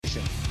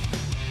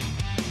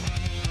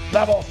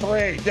Level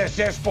 3, this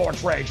is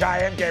Sports Rage. I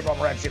am Gabriel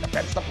Morency. The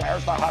pimps, the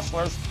players, the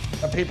hustlers,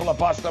 the people that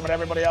bust them, and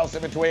everybody else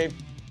in between.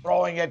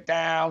 Throwing it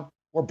down.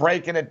 We're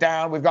breaking it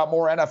down. We've got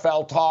more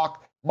NFL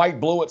talk.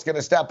 Mike Blewitt's going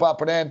to step up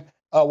and in.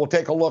 We'll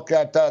take a look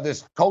at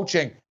this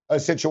coaching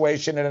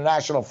situation in the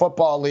National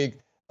Football League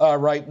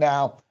right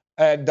now,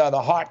 and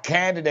the hot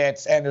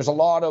candidates. And there's a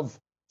lot of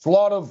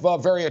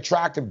very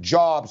attractive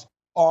jobs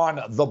on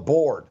the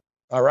board.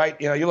 All right,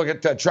 you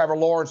look at Trevor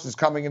Lawrence is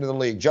coming into the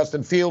league.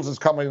 Justin Fields is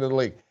coming into the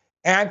league.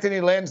 Anthony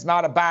Lynn's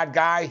not a bad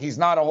guy. He's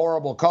not a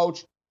horrible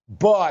coach.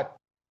 But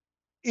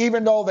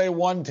even though they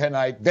won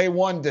tonight, they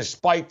won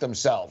despite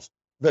themselves,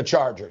 the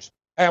Chargers.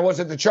 And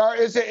was it the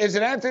Chargers? Is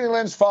it Anthony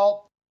Lynn's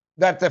fault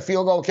that the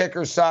field goal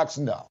kicker sucks?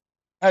 No,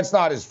 that's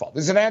not his fault.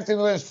 Is it Anthony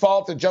Lynn's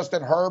fault that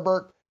Justin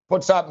Herbert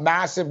puts up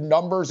massive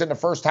numbers in the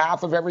first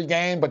half of every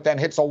game, but then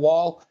hits a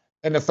wall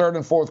in the third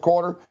and fourth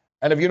quarter?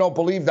 And if you don't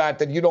believe that,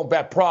 then you don't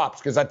bet props.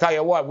 Because I tell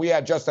you what, we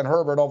had Justin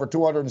Herbert over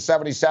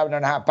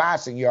 277.5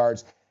 passing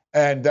yards.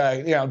 And,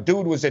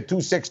 dude was at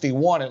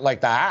 261 at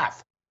like the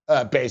half,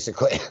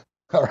 basically.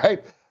 All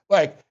right?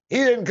 Like, he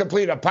didn't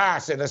complete a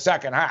pass in the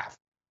second half.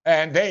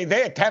 And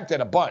they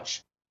attempted a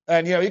bunch.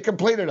 And, he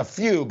completed a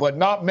few, but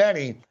not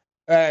many.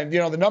 And,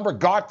 the number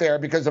got there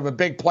because of a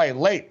big play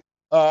late,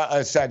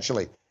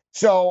 essentially.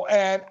 So,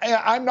 and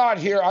I'm not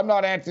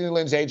Anthony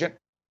Lynn's agent.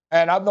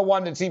 And I'm the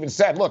one that's even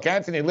said, look,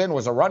 Anthony Lynn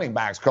was a running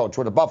backs coach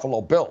with the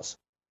Buffalo Bills.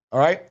 All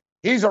right?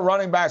 He's a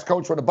running backs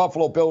coach with the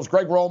Buffalo Bills.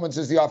 Greg Romans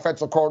is the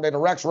offensive coordinator.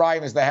 Rex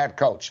Ryan is the head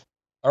coach.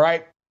 All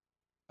right?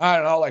 I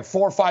don't know, like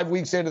 4 or 5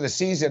 weeks into the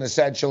season,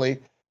 essentially,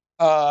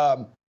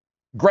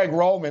 Greg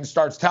Roman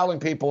starts telling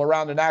people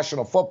around the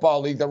National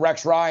Football League that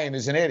Rex Ryan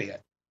is an idiot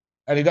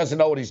and he doesn't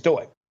know what he's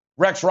doing.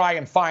 Rex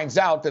Ryan finds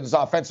out that his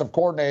offensive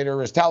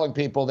coordinator is telling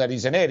people that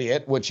he's an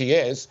idiot, which he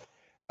is.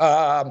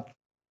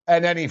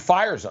 And then he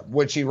fires him,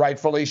 which he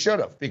rightfully should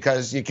have,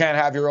 because you can't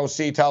have your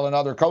OC telling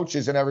other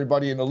coaches and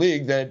everybody in the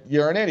league that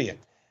you're an idiot.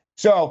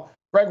 So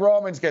Greg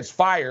Romans gets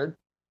fired,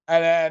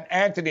 and then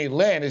Anthony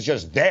Lynn is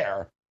just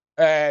there,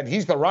 and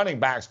he's the running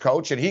backs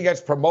coach, and he gets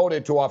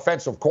promoted to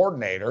offensive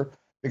coordinator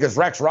because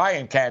Rex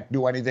Ryan can't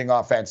do anything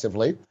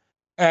offensively.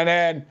 And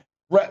then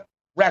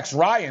Rex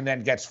Ryan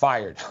then gets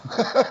fired.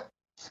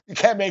 You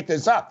can't make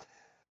this up.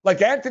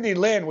 Like, Anthony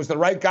Lynn was the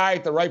right guy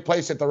at the right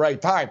place at the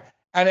right time.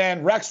 And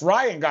then Rex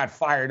Ryan got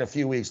fired a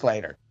few weeks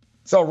later.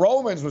 So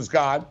Romans was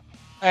gone,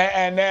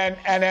 and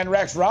then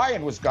Rex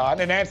Ryan was gone,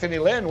 and Anthony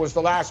Lynn was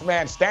the last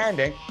man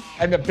standing,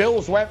 and the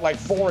Bills went like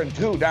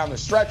 4-2 down the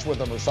stretch with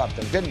him or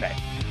something, didn't they?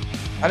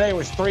 I think it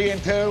was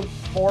 3-2,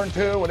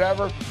 4-2,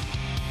 whatever.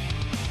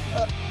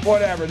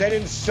 Whatever. They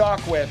didn't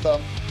suck with him,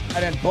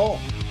 and then boom.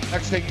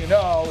 Next thing you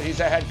know,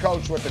 he's a head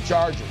coach with the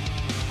Chargers.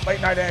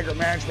 Late night anger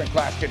management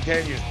class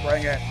continues.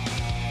 Bring it.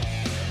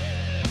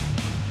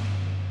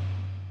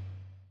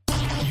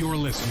 You're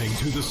listening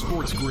to the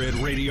Sports Grid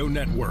Radio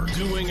Network,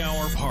 doing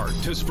our part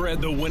to spread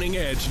the winning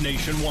edge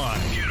nationwide.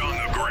 Get on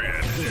the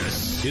grid.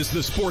 This is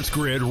the Sports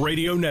Grid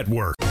Radio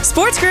Network.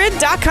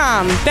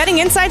 SportsGrid.com. Betting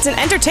insights and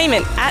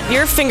entertainment at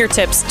your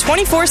fingertips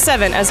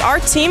 24/7 as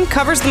our team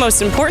covers the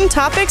most important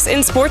topics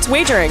in sports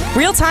wagering.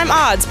 Real-time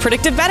odds,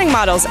 predictive betting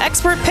models,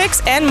 expert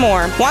picks, and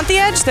more. Want the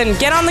edge? Then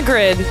get on the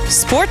grid.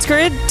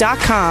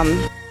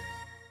 SportsGrid.com.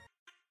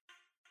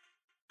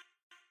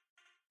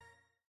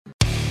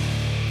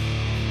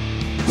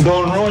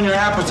 Don't ruin your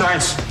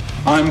appetites.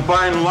 I'm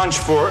buying lunch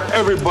for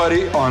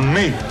everybody on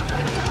me.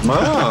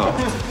 Wow.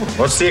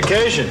 What's the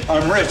occasion?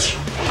 I'm rich.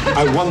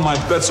 I won my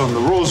bets on the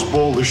Rose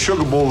Bowl, the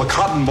Sugar Bowl, the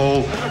Cotton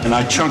Bowl, and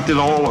I chunked it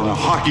all on a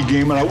hockey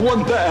game, and I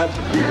won that.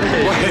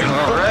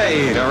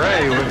 All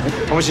right.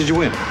 How much did you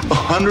win?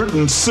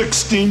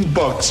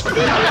 $116.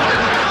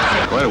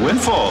 What a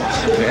windfall.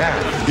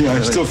 Yeah,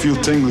 I still feel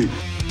tingly.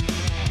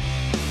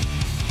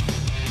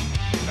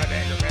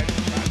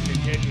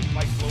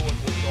 Mike Blewitt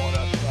will join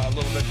us a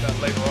little bit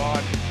later on.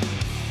 All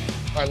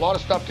right, a lot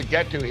of stuff to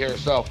get to here.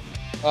 So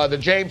the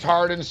James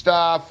Harden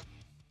stuff.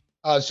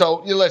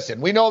 So you listen,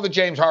 we know that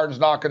James Harden's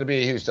not going to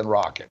be a Houston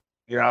Rocket.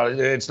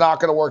 It's not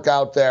going to work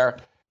out there.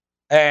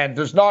 And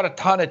there's not a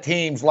ton of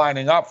teams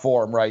lining up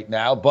for him right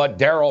now. But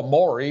Daryl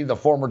Morey, the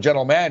former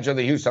general manager of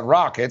the Houston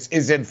Rockets,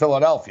 is in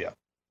Philadelphia.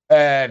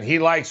 And he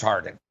likes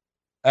Harden.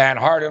 And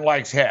Harden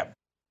likes him.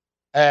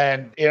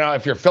 And,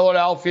 if you're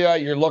Philadelphia,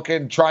 you're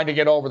trying to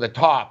get over the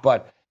top.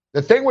 But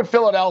the thing with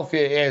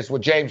Philadelphia is,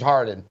 with James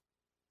Harden,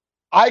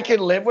 I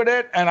can live with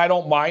it, and I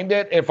don't mind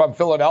it if I'm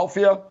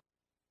Philadelphia,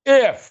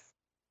 if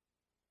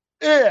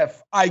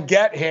I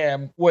get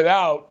him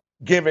without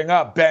giving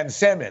up Ben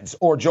Simmons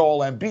or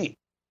Joel Embiid,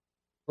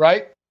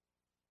 right?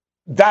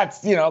 That's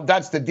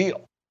the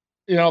deal,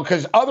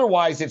 because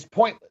otherwise it's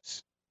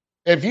pointless.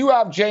 If you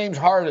have James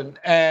Harden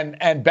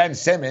and Ben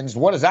Simmons,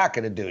 what is that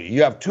going to do?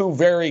 You have two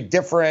very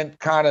different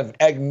kind of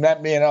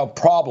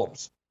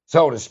problems,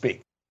 so to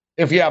speak.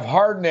 If you have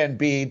Harden and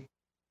Embiid,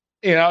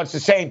 it's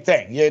the same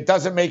thing. It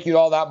doesn't make you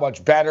all that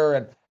much better.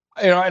 And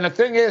and the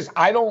thing is,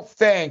 I don't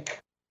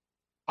think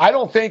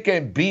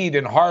Embiid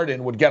and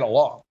Harden would get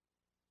along.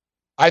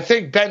 I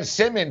think Ben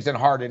Simmons and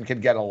Harden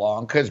could get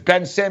along because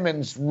Ben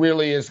Simmons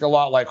really is a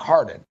lot like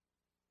Harden,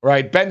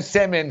 right? Ben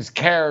Simmons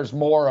cares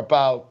more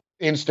about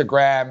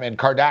Instagram and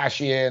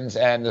Kardashians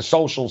and the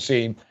social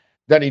scene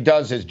than he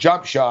does his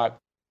jump shot.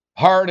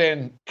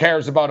 Harden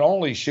cares about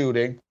only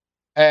shooting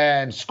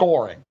and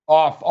scoring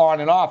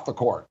on and off the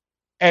court.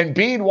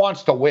 Embiid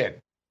wants to win,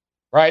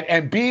 right?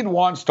 Embiid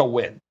wants to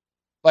win.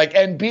 Like,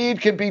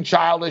 Embiid can be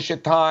childish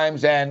at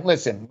times, and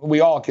listen, we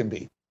all can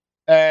be.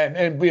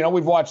 And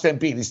we've watched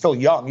Embiid. He's still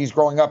young. He's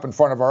growing up in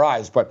front of our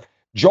eyes. But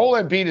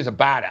Joel Embiid is a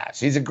badass.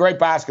 He's a great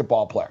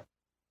basketball player.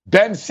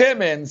 Ben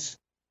Simmons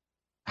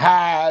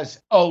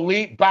has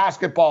elite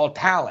basketball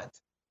talent.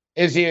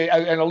 Is he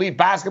an elite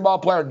basketball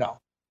player? No.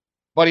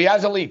 But he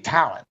has elite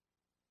talent,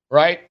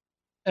 right?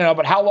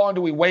 But how long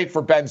do we wait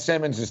for Ben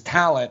Simmons'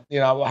 talent?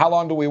 How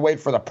long do we wait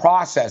for the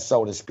process,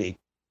 so to speak?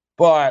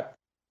 But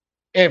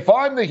if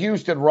I'm the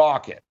Houston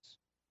Rockets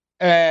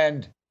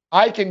and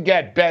I can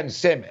get Ben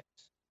Simmons,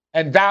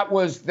 and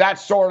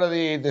that's sort of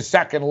the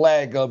second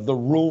leg of the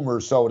rumor,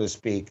 so to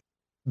speak,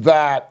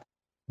 that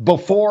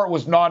before it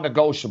was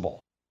non-negotiable,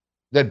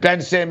 that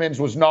Ben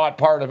Simmons was not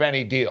part of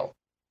any deal.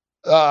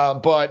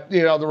 But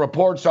the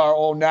reports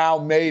are, now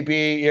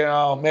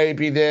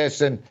maybe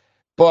this,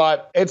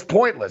 but it's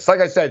pointless. Like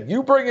I said,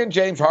 you bring in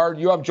James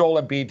Harden, you have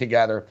Joel Embiid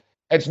together.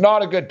 It's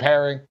not a good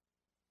pairing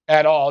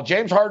at all.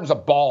 James Harden's a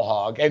ball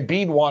hog.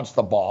 Embiid wants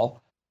the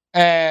ball,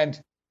 and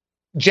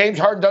James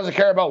Harden doesn't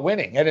care about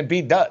winning, and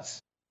Embiid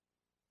does.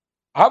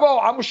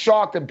 I'm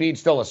shocked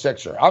Embiid's still a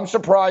Sixer. I'm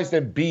surprised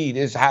Embiid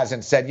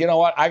hasn't said, you know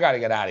what, I got to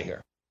get out of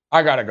here.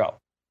 I got to go.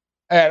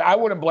 And I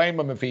wouldn't blame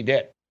him if he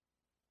did.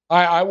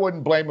 I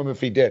wouldn't blame him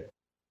if he did.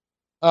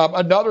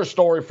 Another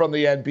story from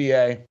the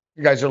NBA.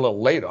 You guys are a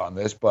little late on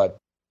this, but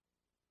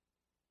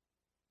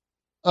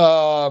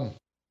NBA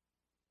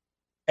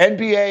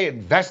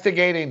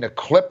investigating the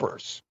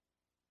Clippers.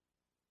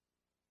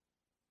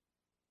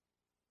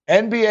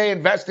 NBA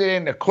invested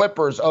in the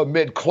Clippers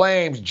amid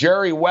claims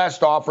Jerry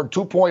West offered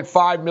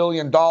 $2.5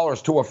 million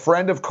to a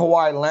friend of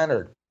Kawhi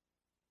Leonard.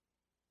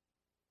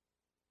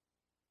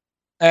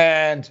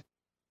 And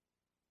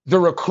the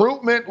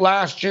recruitment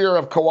last year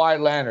of Kawhi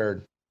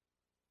Leonard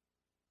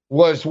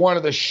was one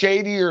of the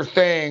shadier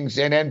things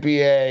in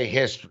NBA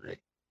history.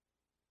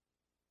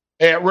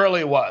 It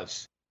really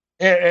was.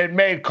 It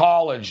made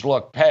college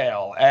look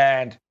pale.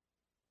 And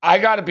I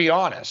got to be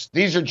honest,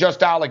 these are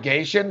just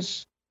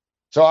allegations.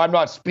 So I'm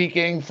not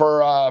speaking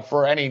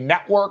for any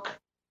network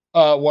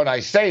when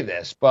I say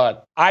this,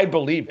 but I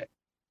believe it.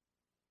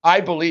 I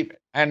believe it.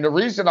 And the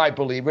reason I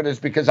believe it is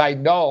because I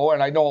know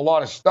a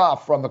lot of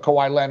stuff from the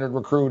Kawhi Leonard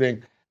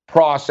recruiting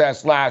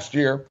process last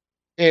year,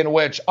 in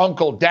which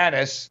Uncle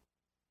Dennis,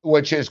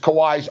 which is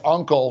Kawhi's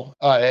uncle,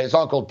 his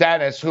Uncle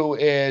Dennis, who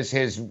is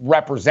his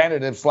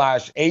representative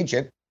 /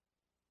 agent,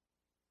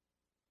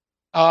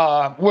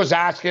 was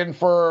asking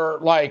for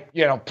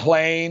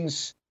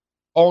planes,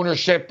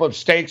 ownership of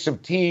stakes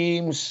of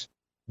teams,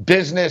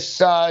 business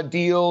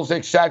deals,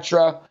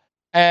 etc.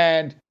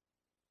 And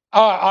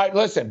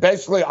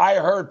basically I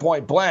heard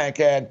point blank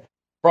and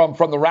from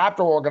the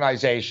Raptor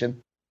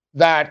organization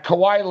that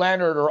Kawhi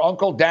Leonard or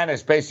Uncle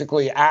Dennis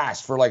basically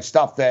asked for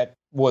stuff that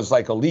was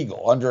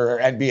illegal under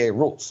NBA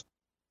rules.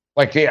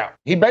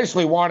 He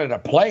basically wanted a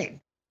plane.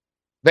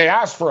 They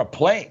asked for a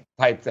plane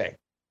type thing.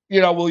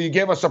 Will you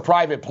give us a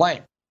private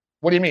plane?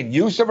 What do you mean?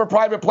 Use of a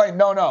private plane?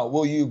 No.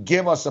 Will you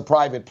give us a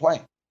private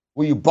plane?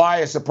 Will you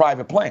buy us a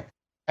private plane?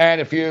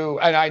 And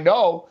I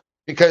know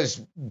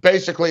because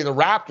basically the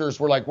Raptors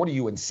were like, what are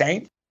you,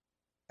 insane?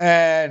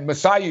 And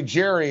Masai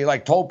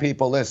Ujiri told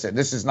people, listen,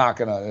 this is not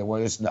gonna,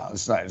 it's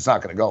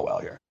not gonna go well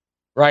here.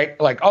 Right?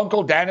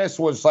 Uncle Dennis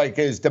was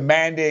is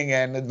demanding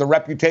and the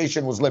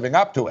reputation was living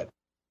up to it.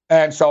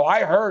 And so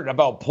I heard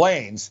about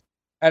planes.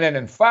 And then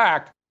in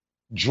fact,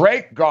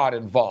 Drake got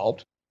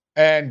involved.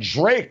 And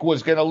Drake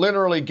was going to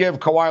literally give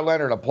Kawhi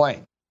Leonard a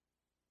plane.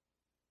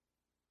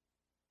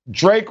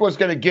 Drake was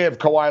going to give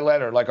Kawhi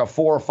Leonard a $4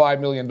 or $5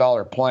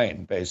 million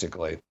plane,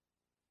 basically.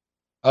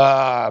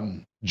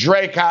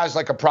 Drake has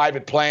a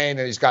private plane,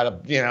 and he's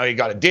got he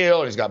got a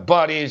deal, and he's got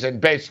buddies, and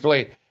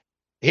basically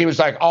he was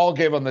like, I'll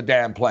give him the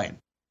damn plane,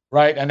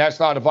 right? And that's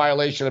not a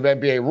violation of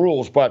NBA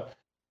rules, but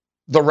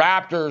the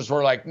Raptors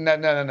were like, no,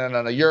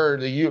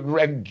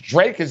 and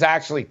Drake is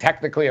actually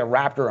technically a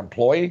Raptor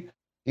employee.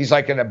 He's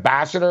an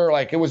ambassador.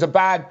 It was a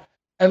bad.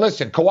 And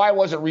listen, Kawhi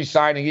wasn't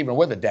re-signing even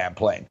with a damn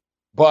plane.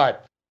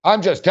 But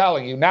I'm just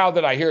telling you, now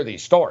that I hear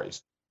these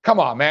stories, come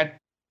on, man.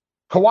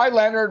 Kawhi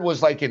Leonard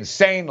was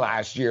insane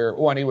last year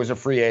when he was a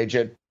free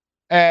agent.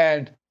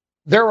 And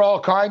there were all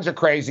kinds of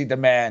crazy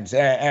demands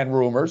and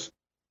rumors.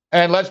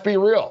 And let's be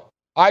real.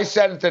 I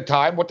said at the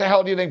time, what the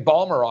hell do you think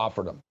Ballmer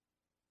offered him?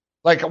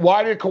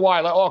 Why did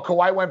Kawhi?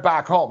 Kawhi went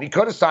back home. He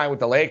could have signed with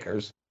the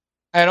Lakers.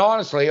 And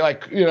honestly,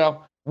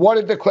 what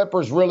did the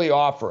Clippers really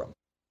offer him?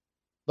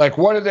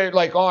 What did they,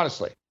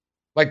 honestly?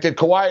 Is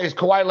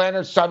Kawhi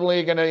Leonard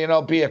suddenly going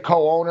to, be a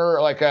co-owner,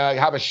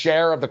 have a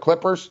share of the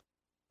Clippers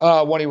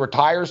when he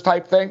retires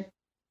type thing?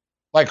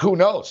 Who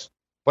knows?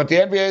 But the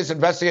NBA is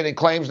investigating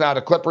claims now.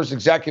 The Clippers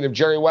executive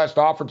Jerry West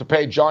offered to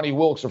pay Johnny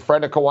Wilkes, a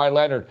friend of Kawhi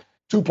Leonard,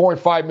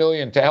 $2.5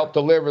 million to help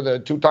deliver the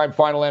two-time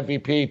Final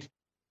MVP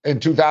in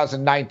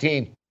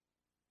 2019.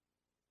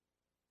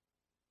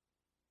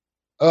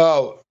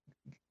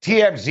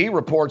 TMZ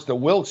reports that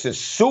Wilkes is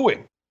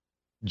suing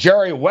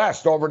Jerry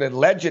West over the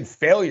alleged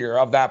failure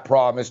of that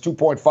promise,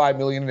 $2.5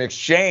 million in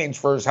exchange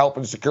for his help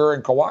in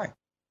securing Kawhi.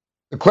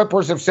 The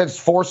Clippers have since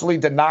forcefully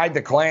denied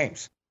the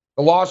claims.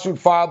 The lawsuit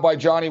filed by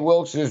Johnny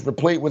Wilkes is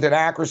replete with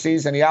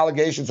inaccuracies, and the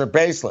allegations are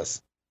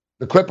baseless.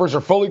 The Clippers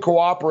are fully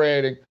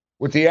cooperating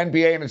with the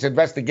NBA in its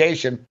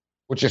investigation,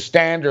 which is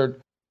standard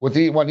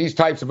when these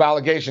types of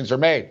allegations are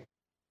made.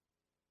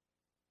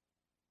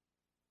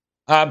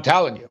 I'm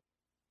telling you.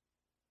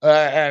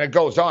 And it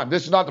goes on.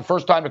 This is not the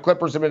first time the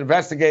Clippers have been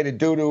investigated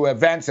due to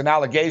events and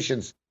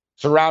allegations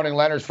surrounding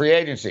Leonard's free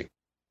agency.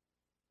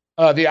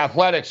 The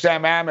Athletic,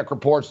 Sam Amick,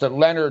 reports that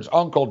Leonard's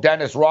uncle,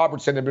 Dennis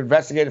Robertson, had been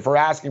investigated for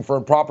asking for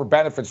improper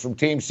benefits from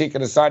teams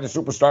seeking to sign a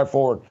superstar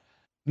forward.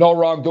 No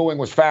wrongdoing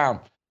was found,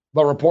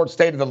 but reports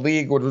stated the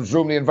league would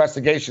resume the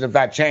investigation if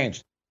that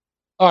changed.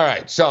 All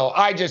right, so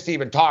I just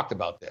even talked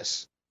about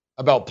this,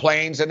 about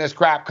planes and this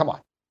crap. Come on.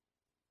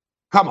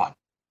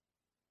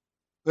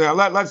 Yeah,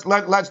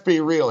 let's be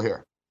real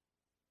here.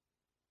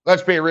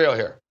 Let's be real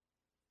here.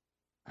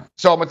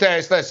 So,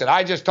 Mateus, listen,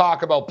 I just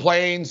talk about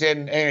planes,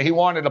 and he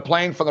wanted a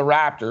plane for the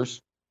Raptors.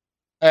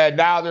 And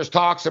now there's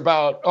talks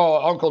about,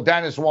 Uncle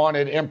Dennis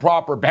wanted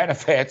improper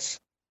benefits.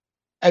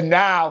 And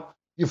now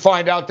you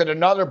find out that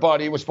another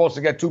buddy was supposed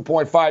to get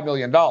 $2.5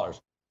 million.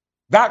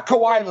 That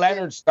Kawhi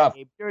Leonard stuff.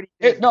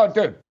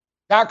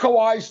 That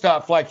Kawhi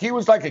stuff, like, he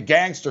was like a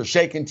gangster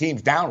shaking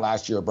teams down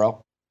last year,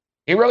 bro.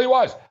 He really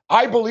was.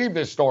 I believe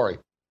this story.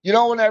 You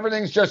know, when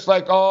everything's just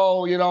like,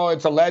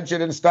 it's alleged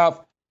and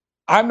stuff.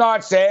 I'm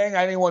not saying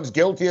anyone's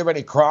guilty of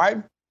any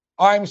crime.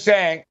 I'm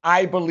saying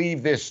I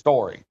believe this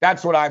story.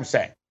 That's what I'm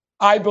saying.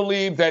 I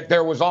believe that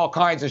there was all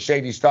kinds of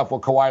shady stuff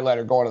with Kawhi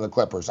Leonard going to the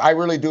Clippers. I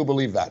really do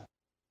believe that.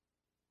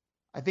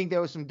 I think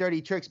there was some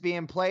dirty tricks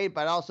being played,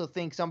 but I also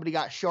think somebody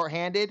got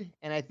shorthanded.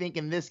 And I think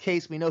in this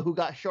case, we know who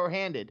got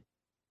shorthanded.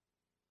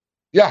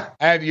 Yeah,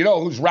 and you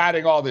know who's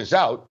ratting all this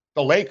out?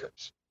 The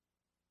Lakers.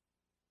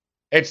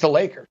 It's the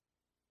Lakers.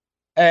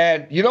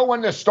 And you know when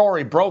this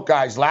story broke,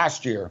 guys,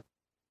 last year,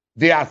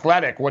 The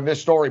Athletic, when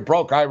this story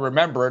broke, I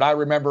remember it. I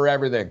remember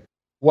everything.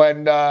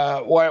 When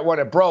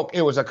it broke,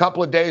 it was a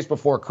couple of days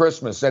before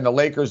Christmas and the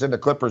Lakers and the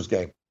Clippers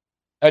game.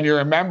 And you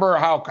remember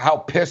how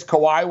pissed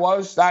Kawhi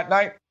was that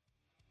night?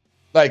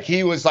 Like,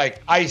 he was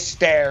like ice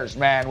stairs,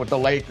 man, with the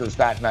Lakers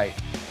that night.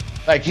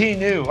 Like, he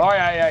knew,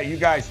 you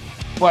guys.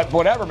 But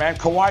whatever, man,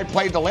 Kawhi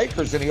played the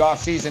Lakers in the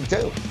offseason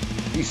too.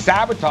 He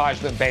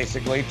sabotaged them,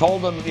 basically.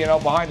 Told them,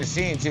 behind the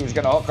scenes he was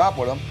going to hook up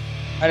with them,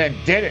 and then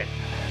did it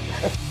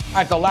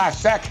at the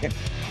last second.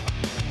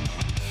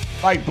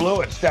 Like,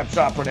 Blewitt steps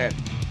up and then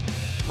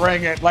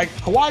bring it. Like,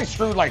 Kawhi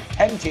screwed like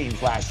 10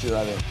 teams last year,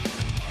 I think.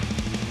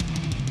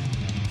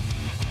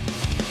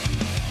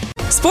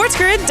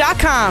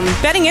 SportsGrid.com.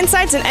 Betting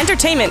insights and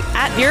entertainment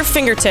at your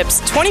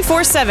fingertips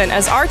 24/7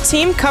 as our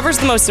team covers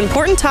the most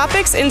important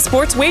topics in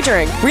sports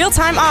wagering.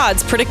 Real-time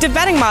odds, predictive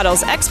betting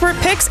models, expert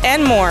picks,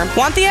 and more.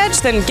 Want the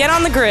edge? Then get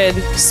on the grid.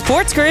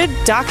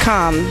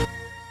 SportsGrid.com.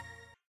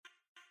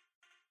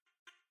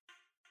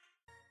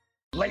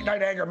 Late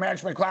Night Anger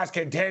Management class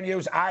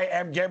continues. I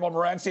am Gabriel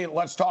Morency.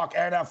 Let's talk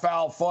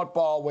NFL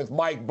football with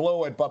Mike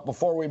Blewitt. But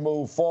before we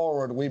move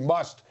forward, we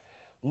must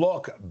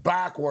look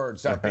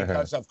backwards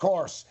because, of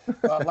course,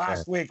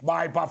 last week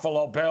my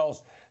Buffalo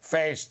Bills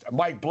faced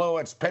Mike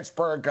Blewitt's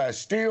Pittsburgh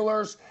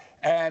Steelers.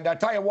 And I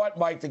tell you what,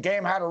 Mike, the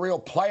game had a real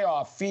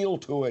playoff feel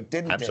to it,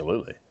 didn't it?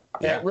 Absolutely.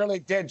 Yeah. It really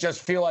did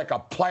just feel like a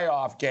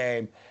playoff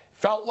game.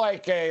 Felt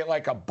like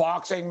a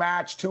boxing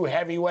match, two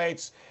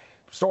heavyweights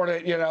sort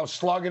of,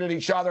 slugging at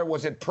each other.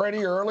 Was it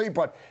pretty early?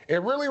 But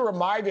it really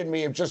reminded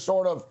me of just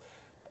sort of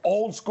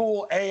old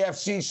school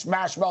AFC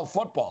smash mouth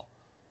football.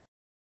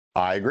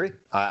 I agree.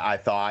 I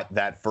thought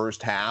that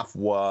first half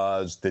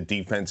was the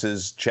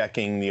defenses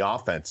checking the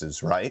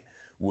offenses, right?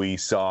 We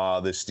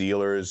saw the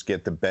Steelers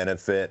get the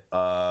benefit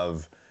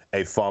of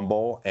a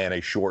fumble and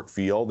a short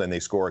field, and they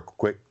score a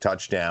quick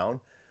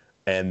touchdown.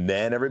 And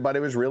then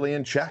everybody was really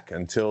in check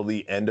until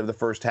the end of the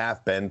first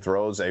half. Ben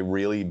throws a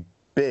really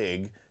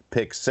big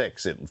pick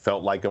six. It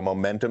felt like a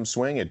momentum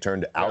swing. It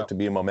turned out to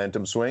be a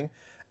momentum swing.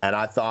 And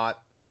I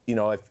thought,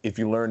 if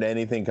you learned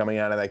anything coming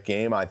out of that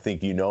game, I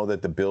think that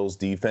the Bills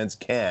defense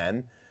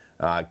can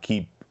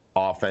keep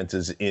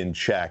offenses in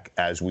check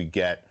as we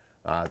get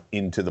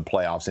into the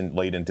playoffs and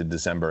late into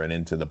December and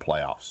into the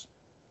playoffs.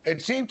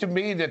 It seemed to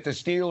me that the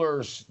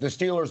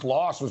Steelers'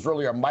 loss was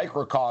really a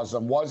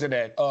microcosm, wasn't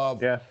it,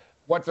 of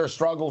what their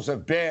struggles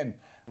have been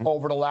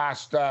over the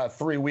last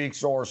 3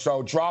 weeks or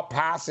so. Drop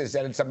passes,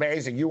 and it's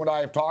amazing. You and I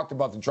have talked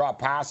about the drop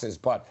passes,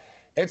 but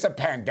it's a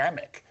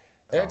pandemic.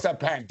 It's a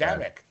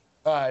pandemic.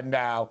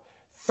 Now,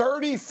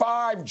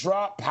 35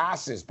 drop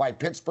passes by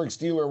Pittsburgh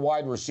Steelers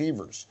wide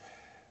receivers,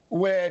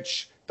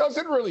 which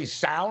doesn't really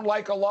sound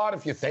like a lot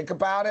if you think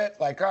about it.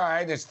 Like, all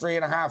right, it's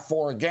 3.5,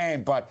 4 a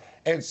game, but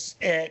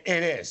it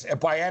is.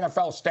 By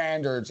NFL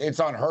standards, it's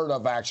unheard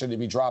of, actually, to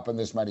be dropping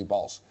this many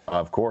balls.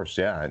 Of course,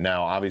 yeah.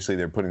 Now, obviously,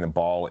 they're putting the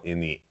ball in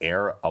the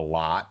air a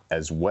lot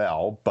as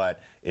well,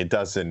 but it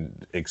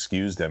doesn't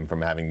excuse them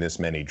from having this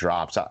many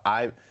drops.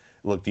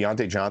 Look,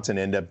 Deontay Johnson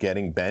ended up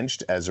getting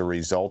benched as a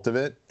result of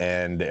it,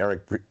 and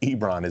Eric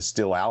Ebron is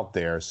still out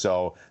there,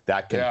 so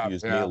that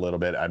confused me a little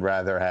bit. I'd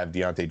rather have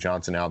Deontay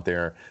Johnson out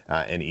there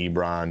and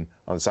Ebron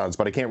on the sidelines,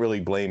 but I can't really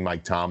blame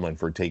Mike Tomlin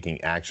for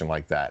taking action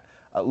like that.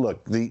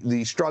 Look,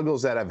 the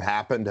struggles that have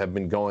happened have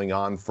been going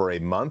on for a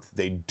month.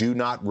 They do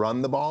not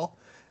run the ball,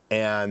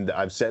 and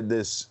I've said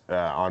this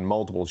on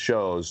multiple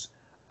shows.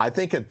 I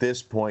think at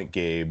this point,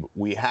 Gabe,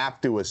 we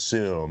have to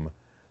assume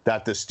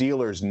that the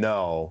Steelers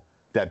know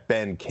that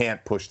Ben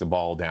can't push the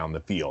ball down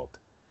the field.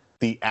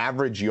 The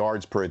average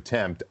yards per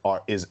attempt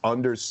is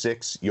under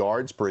 6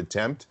 yards per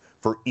attempt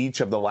for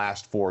each of the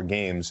last 4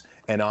 games,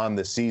 and on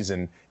the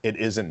season, it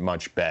isn't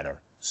much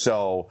better.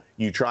 So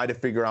you try to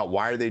figure out,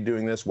 why are they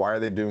doing this? Why are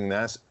they doing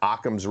this?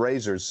 Occam's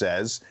razor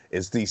says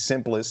it's the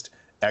simplest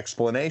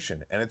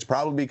explanation, and it's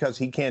probably because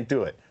he can't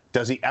do it.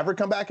 Does he ever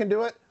come back and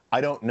do it? I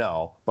don't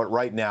know, but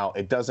right now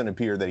it doesn't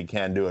appear that he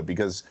can do it,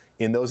 because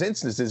in those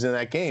instances in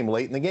that game,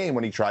 late in the game,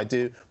 when he tried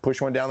to push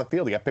one down the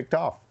field, he got picked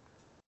off.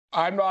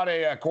 I'm not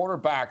a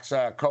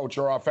quarterbacks coach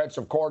or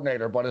offensive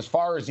coordinator, but as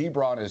far as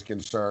Ebron is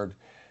concerned,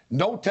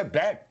 note to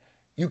Ben,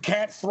 you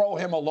can't throw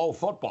him a low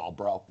football,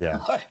 bro.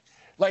 Yeah.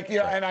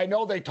 And I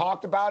know they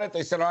talked about it.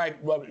 They said, all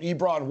right, well,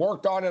 Ebron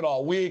worked on it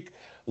all week.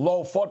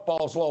 Low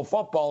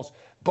footballs,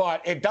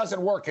 but it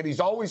doesn't work. And he's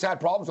always had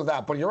problems with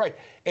that. But you're right.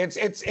 It's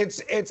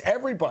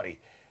everybody.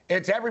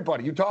 It's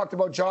everybody. You talked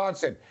about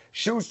Johnson.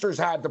 Schuster's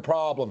had the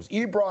problems.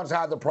 Ebron's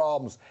had the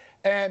problems.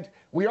 And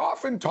we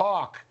often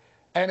talk,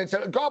 and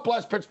God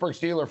bless Pittsburgh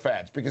Steelers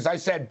fans, because I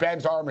said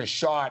Ben's arm is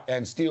shot,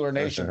 and Steeler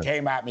Nation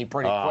came at me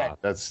pretty quick.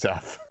 That's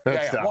tough.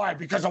 Tough. Why?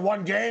 Because of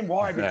one game?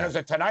 Why? Because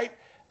of tonight?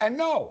 And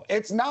no,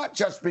 it's not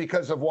just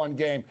because of one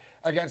game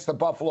against the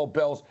Buffalo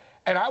Bills.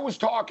 And I was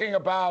talking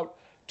about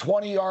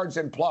 20 yards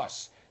and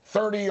plus,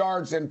 30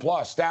 yards and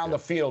plus down the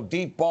field,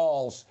 deep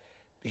balls.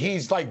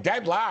 He's like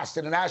dead last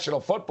in the National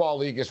Football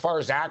League as far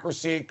as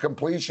accuracy,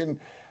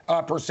 completion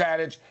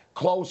percentage,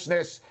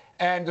 closeness.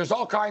 And there's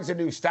all kinds of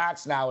new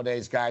stats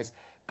nowadays, guys.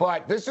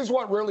 But this is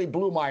what really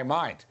blew my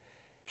mind.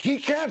 He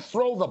can't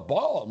throw the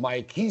ball,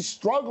 Mike. He's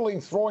struggling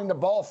throwing the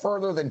ball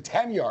further than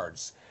 10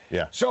 yards.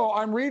 Yeah. So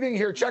I'm reading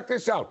here, check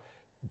this out,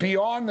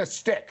 beyond the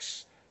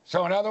sticks.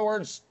 So in other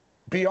words,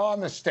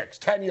 beyond the sticks,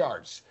 10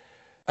 yards.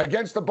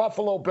 Against the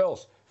Buffalo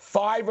Bills,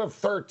 5 of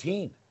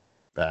 13.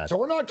 Bad. So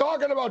we're not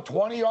talking about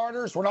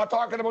 20-yarders. We're not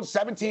talking about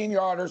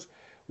 17-yarders.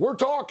 We're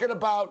talking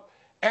about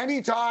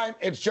anytime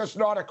it's just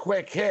not a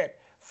quick hit.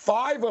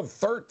 5 of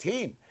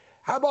 13.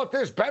 How about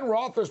this? Ben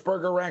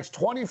Roethlisberger ranks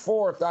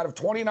 24th out of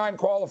 29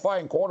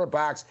 qualifying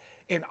quarterbacks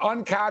in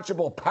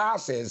uncatchable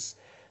passes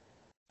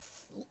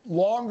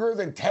longer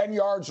than 10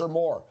 yards or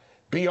more,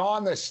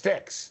 beyond the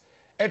sticks.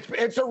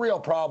 It's a real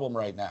problem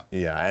right now.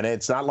 Yeah, and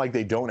it's not like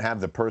they don't have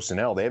the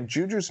personnel. They have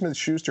Juju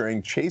Smith-Schuster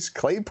and Chase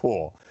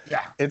Claypool.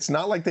 Yeah. It's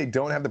not like they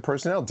don't have the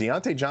personnel.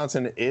 Deontay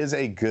Johnson is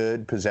a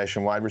good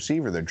possession wide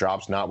receiver, their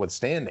drops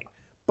notwithstanding.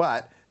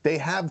 But they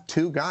have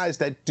 2 guys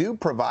that do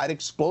provide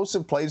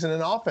explosive plays in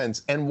an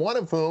offense, and one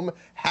of whom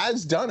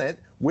has done it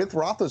with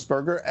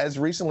Roethlisberger as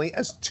recently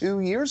as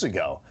 2 years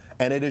ago.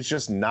 And it is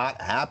just not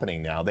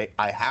happening now.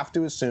 I have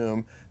to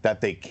assume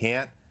that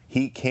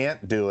he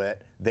can't do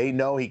it. They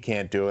know he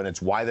can't do it, and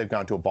it's why they've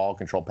gone to a ball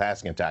control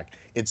passing attack.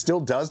 It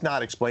still does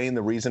not explain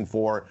the reason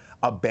for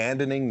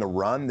abandoning the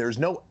run. There's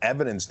no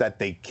evidence that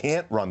they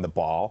can't run the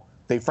ball.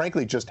 They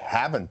frankly just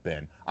haven't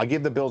been. I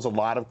give the Bills a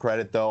lot of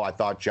credit, though. I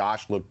thought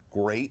Josh looked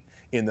great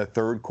in the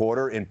third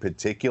quarter in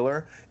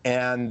particular.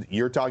 And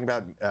you're talking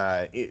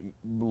about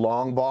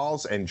long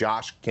balls, and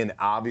Josh can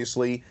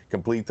obviously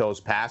complete those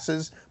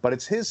passes. But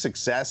it's his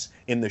success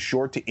in the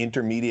short to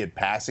intermediate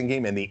passing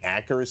game and the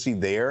accuracy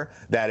there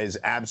that is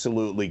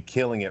absolutely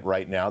killing it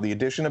right now. The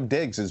addition of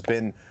Diggs has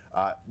been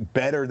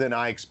better than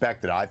I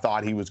expected. I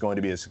thought he was going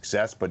to be a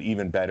success, but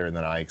even better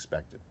than I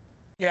expected.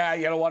 Yeah,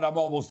 you know what? I'm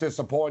almost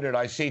disappointed.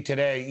 I see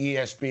today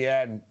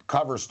ESPN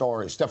cover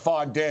story.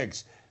 Stephon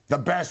Diggs, the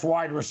best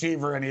wide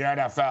receiver in the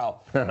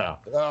NFL.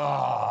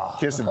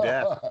 Kiss him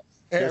death.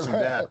 Kiss him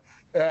death.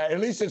 At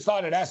least it's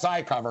not an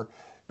SI cover.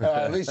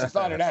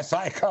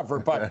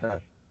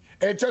 But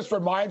it just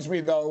reminds me,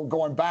 though,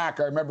 going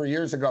back, I remember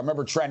years ago,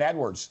 Trent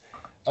Edwards,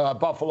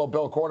 Buffalo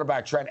Bill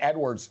quarterback Trent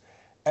Edwards,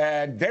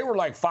 and they were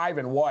like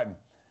 5-1.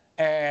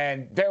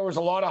 And there was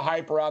a lot of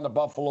hype around the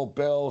Buffalo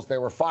Bills. They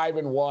were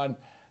 5-1.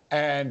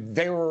 And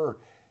they were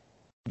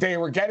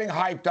getting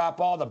hyped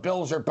up. All the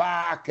Bills are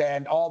back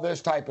and all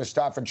this type of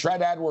stuff. And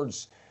Trent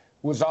Edwards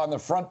was on the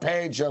front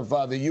page of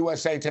the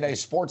USA Today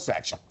sports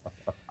section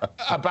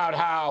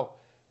about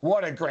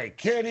what a great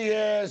kid he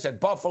is, and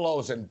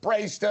Buffalo's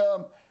embraced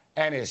him,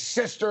 and his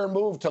sister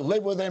moved to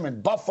live with him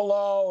in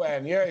Buffalo,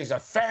 and he's a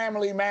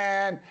family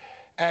man,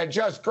 and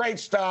just great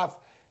stuff.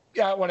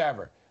 Yeah,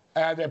 whatever.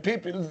 And the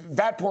people,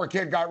 that poor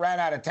kid got ran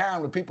out of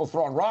town with people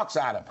throwing rocks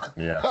at him.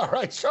 Yeah. All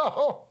right,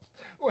 so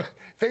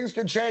things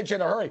can change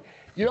in a hurry.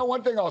 You know,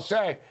 one thing I'll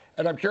say,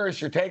 and I'm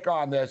curious your take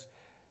on this.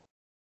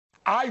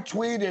 I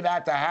tweeted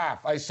at the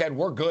half. I said,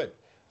 we're good.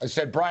 I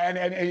said, Brian,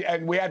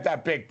 and we had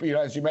that big, you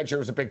know, as you mentioned, it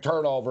was a big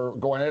turnover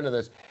going into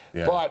this.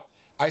 Yeah. But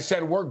I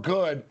said, we're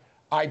good.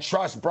 I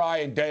trust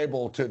Brian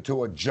Dable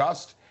to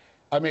adjust.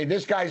 I mean,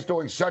 this guy's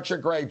doing such a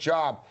great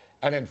job.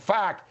 And in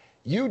fact,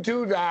 you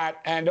do that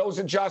and those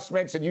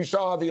adjustments, and you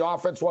saw how the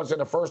offense was in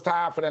the first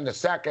half and in the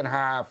second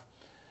half,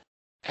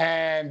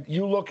 and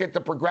you look at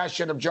the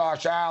progression of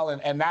Josh Allen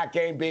and that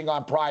game being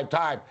on prime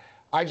time,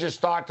 I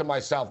just thought to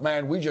myself,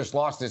 man, we just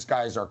lost this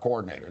guy as our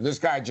coordinator. This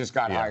guy just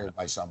got hired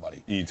by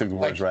somebody. You took the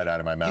words right out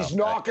of my mouth. He's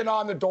knocking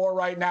on the door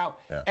right now.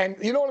 Yeah. And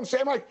you know what I'm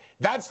saying? Like,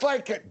 that's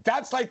like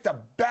the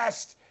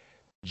best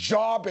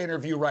job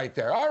interview right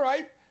there. All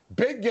right,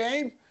 big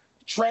game.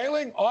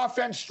 Trailing,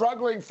 offense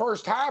struggling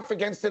first half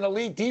against an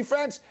elite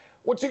defense.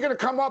 What's he going to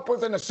come up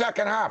with in the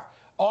second half?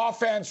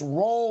 Offense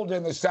rolled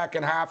in the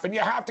second half, and you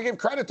have to give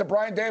credit to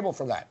Brian Dable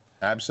for that.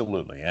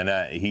 Absolutely. And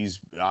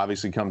he's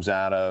obviously comes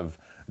out of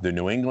the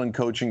New England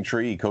coaching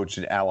tree. He coached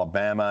at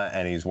Alabama,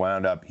 and he's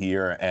wound up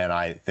here. And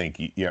I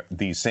think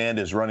the sand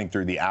is running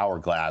through the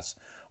hourglass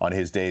on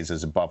his days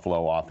as a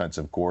Buffalo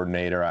offensive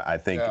coordinator. I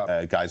think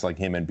guys like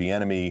him and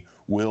Bieniemy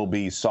will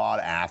be sought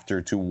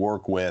after to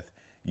work with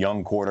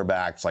young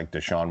quarterbacks like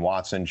Deshaun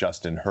Watson,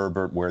 Justin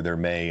Herbert, where there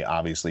may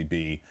obviously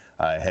be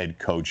head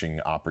coaching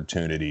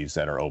opportunities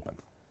that are open.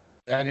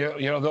 And,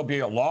 you know, there'll be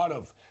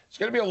it's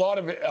going to be a lot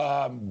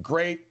of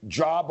great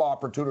job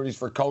opportunities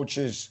for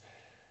coaches,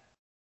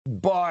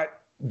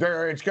 but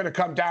it's going to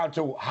come down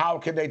to how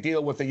can they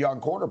deal with a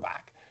young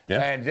quarterback.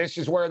 Yeah. And this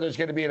is where there's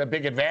going to be a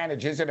big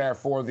advantage, isn't there,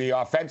 for the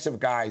offensive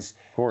guys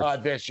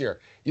this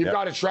year. You've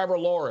got a Trevor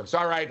Lawrence.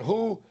 All right,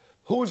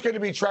 who's going to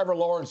be Trevor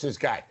Lawrence's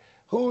guy?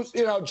 Who's,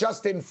 you know,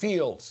 Justin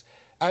Fields?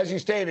 As you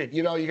stated,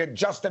 you know, you get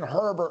Justin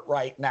Herbert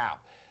right now.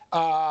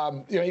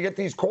 You know, you get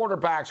these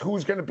quarterbacks.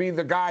 Who's going to be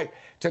the guy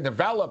to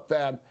develop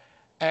them?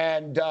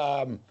 And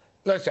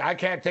listen, I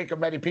can't think of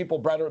many people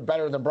better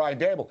than Brian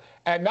Dable.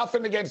 And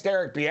nothing against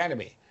Eric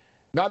Bieniemy.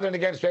 Nothing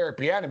against Eric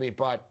Bieniemy,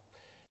 but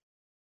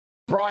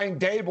Brian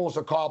Dable's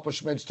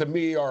accomplishments to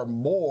me are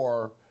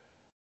more.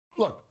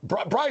 Look,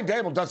 Brian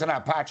Dable doesn't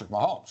have Patrick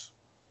Mahomes.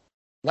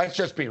 Let's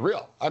just be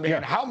real. I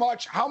mean, how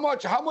much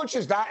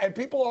is that? And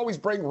people always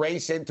bring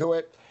race into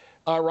it,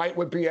 right,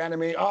 with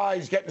Bieniemy. Oh,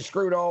 he's getting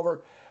screwed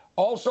over.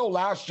 Also,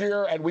 last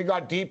year, and we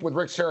got deep with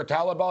Rick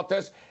Saratella about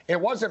this, it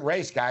wasn't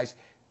race, guys.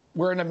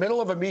 We're in the middle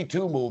of a Me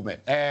Too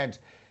movement, and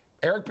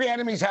Eric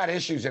Bieniemy's had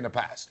issues in the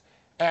past.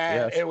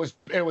 And it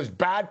was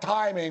bad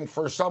timing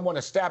for someone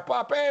to step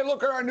up. Hey,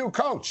 look at our new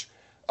coach.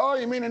 Oh,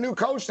 you mean a new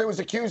coach that was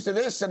accused of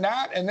this and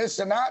that and this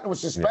and that and was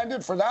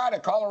suspended for that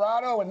at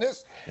Colorado and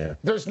this? Yeah.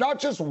 There's not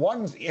just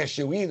one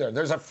issue either.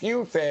 There's a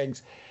few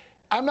things.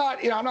 I'm not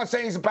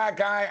saying he's a bad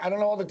guy. I don't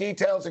know all the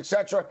details,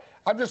 etc.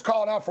 I'm just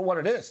calling out for what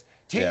it is.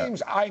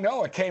 Teams, I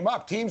know it came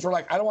up. Teams were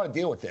like, I don't want to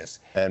deal with this.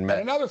 And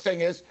another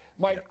thing is,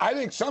 Mike, I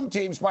think some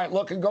teams might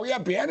look and go, yeah,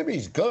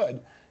 Bieniemy's good.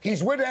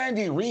 He's with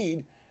Andy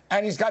Reid.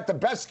 And he's got the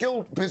best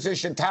skill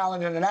position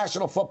talent in the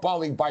National Football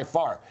League by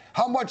far.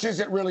 How much is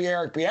it really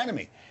Eric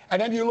Bieniemy?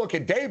 And then you look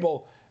at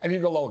Dable, and you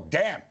go, oh,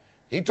 damn.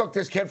 He took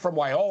this kid from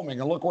Wyoming,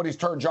 and look what he's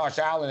turned Josh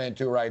Allen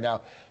into right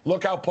now.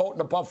 Look how potent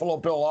the Buffalo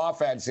Bill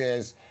offense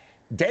is.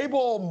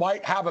 Dable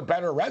might have a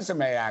better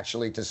resume,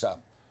 actually, to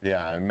some.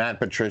 Yeah, and Matt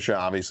Patricia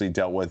obviously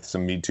dealt with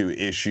some Me Too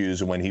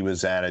issues when he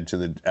was added to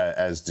the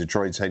as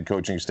Detroit's head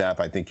coaching staff.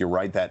 I think you're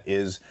right. That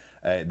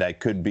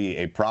could be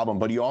a problem.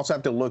 But you also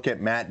have to look at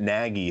Matt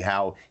Nagy,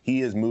 how he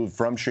has moved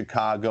from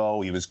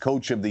Chicago. He was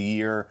coach of the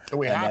year,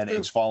 and then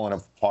it's fallen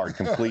apart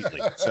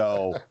completely.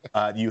 So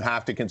you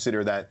have to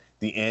consider that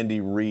the Andy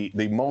Reid,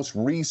 the most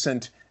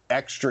recent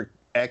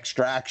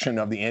extraction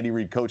of the Andy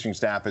Reid coaching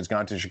staff has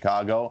gone to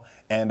Chicago,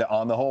 and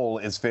on the whole,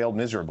 has failed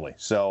miserably.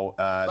 So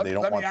they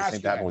don't want the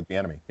same to happen with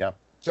Bieniemy. Yeah.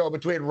 So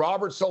between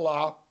Robert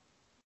Saleh,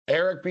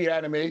 Eric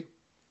Bieniemy,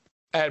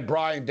 and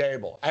Brian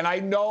Dable, and I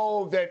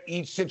know that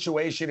each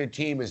situation and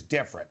team is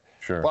different.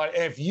 Sure. But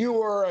if you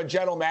were a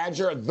general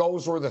manager,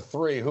 those were the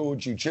three. Who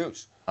would you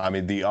choose? I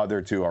mean, the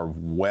other two are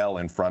well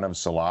in front of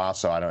Saleh,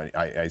 so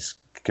I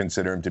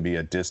consider him to be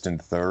a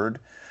distant third.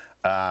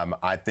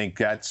 I think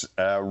that's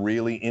a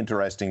really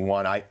interesting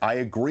one. I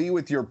agree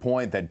with your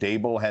point that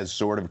Dable has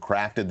sort of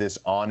crafted this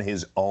on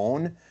his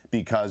own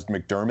because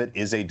McDermott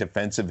is a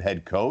defensive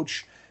head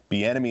coach.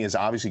 Bieniemy is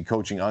obviously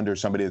coaching under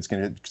somebody that's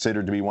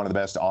considered to be one of the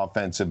best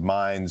offensive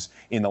minds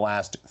in the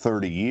last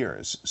 30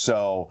 years.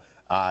 So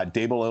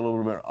Dable a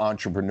little bit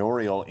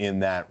entrepreneurial in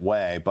that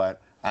way,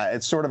 but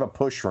it's sort of a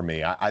push for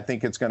me. I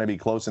think it's going to be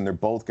close, and they're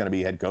both going to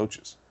be head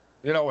coaches.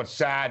 You know what's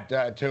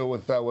sad, too,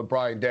 with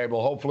Brian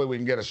Dable? Hopefully we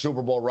can get a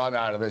Super Bowl run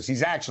out of this.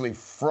 He's actually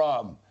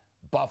from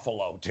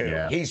Buffalo, too.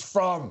 Yeah. He's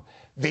from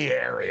the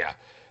area.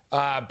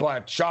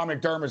 But Sean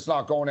McDermott's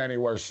not going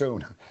anywhere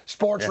soon.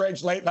 Sports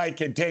Rage Late Night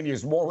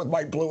continues. More with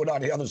Mike Blewitt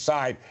on the other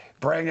side.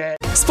 Bring it.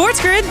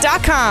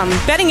 SportsGrid.com.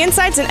 Betting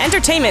insights and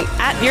entertainment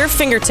at your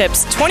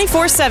fingertips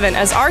 24/7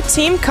 as our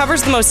team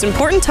covers the most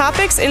important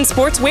topics in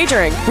sports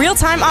wagering.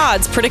 Real-time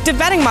odds, predictive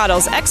betting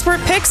models, expert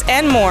picks,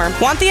 and more.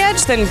 Want the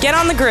edge? Then get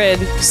on the grid.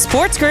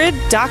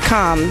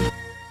 SportsGrid.com.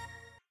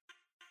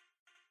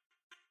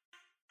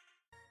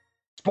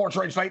 Sports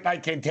Rage Late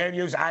Night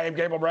continues. I am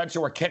Gabriel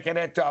Morency. We're kicking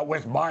it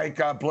with Mike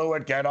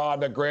Blewitt. Get on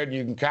the grid.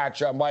 You can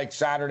catch Mike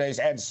Saturdays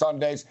and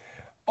Sundays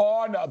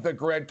on the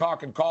grid,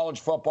 talking college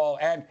football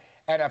and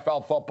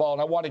NFL football.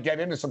 And I want to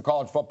get into some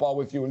college football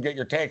with you and get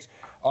your takes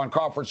on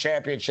Conference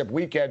Championship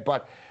weekend.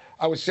 But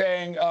I was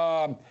saying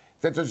that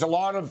there's a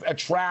lot of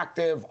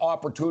attractive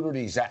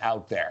opportunities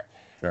out there.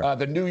 Sure.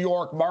 The New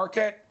York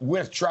market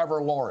with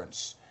Trevor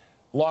Lawrence.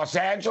 Los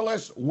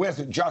Angeles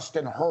with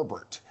Justin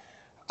Herbert.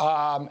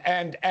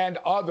 And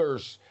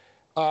others,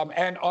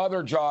 and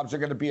other jobs are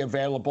going to be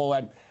available.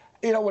 And,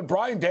 you know, with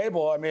Brian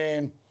Daboll, I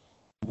mean,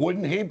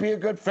 wouldn't he be a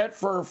good fit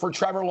for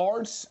Trevor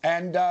Lawrence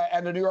and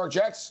the New York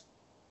Jets?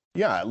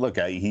 Yeah, look,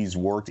 he's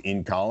worked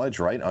in college,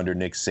 right, under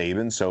Nick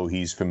Saban, so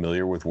he's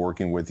familiar with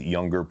working with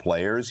younger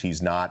players.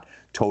 He's not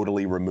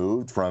totally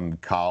removed from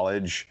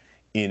college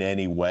in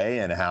any way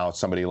and how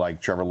somebody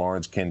like Trevor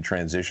Lawrence can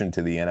transition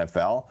to the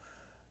NFL.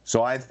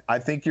 So I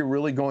think you're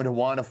really going to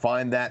want to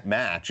find that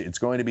match. It's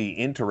going to be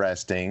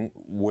interesting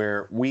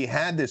where we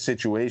had this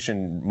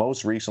situation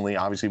most recently,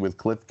 obviously, with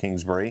Cliff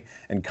Kingsbury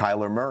and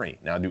Kyler Murray.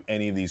 Now, do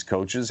any of these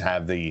coaches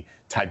have the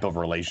type of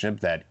relationship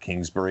that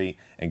Kingsbury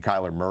and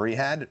Kyler Murray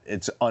had?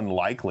 It's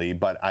unlikely,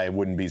 but I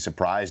wouldn't be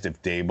surprised if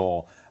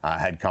Daboll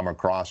had come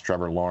across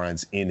Trevor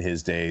Lawrence in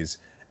his days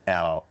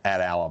at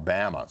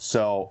Alabama.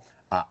 So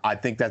I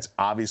think that's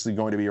obviously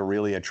going to be a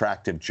really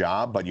attractive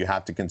job, but you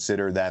have to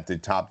consider that the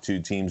top two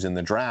teams in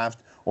the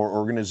draft are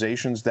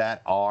organizations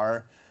that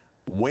are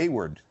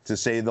wayward, to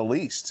say the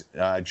least.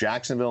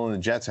 Jacksonville and the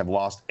Jets have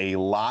lost a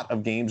lot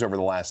of games over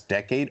the last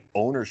decade.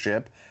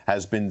 Ownership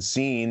has been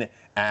seen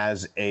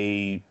as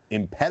an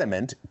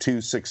impediment to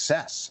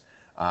success.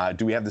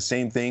 Do we have the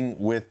same thing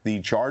with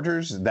the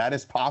Chargers? That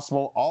is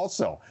possible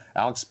also.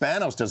 Alex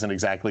Spanos doesn't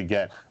exactly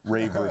get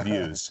rave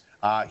reviews.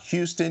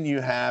 Houston, you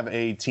have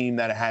a team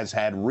that has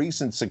had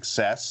recent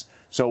success.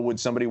 So would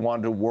somebody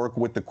want to work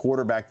with the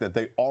quarterback that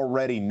they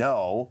already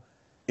know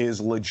is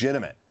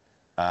legitimate?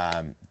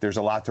 There's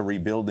a lot to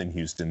rebuild in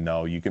Houston,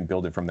 though. You can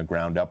build it from the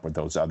ground up with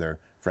those other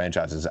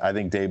franchises. I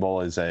think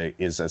Daboll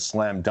is a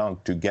slam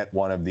dunk to get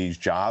one of these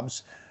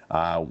jobs.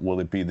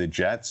 Will it be the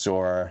Jets?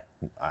 Or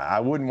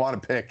I wouldn't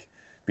want to pick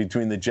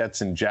between the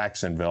Jets and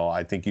Jacksonville.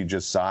 I think you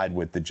just side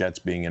with the Jets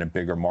being in a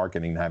bigger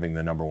market and having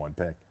the number one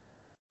pick.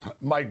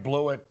 Mike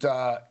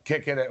Blewitt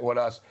kicking it with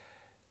us.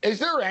 Is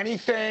there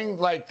anything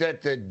like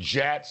that the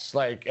Jets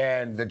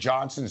and the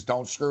Johnsons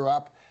don't screw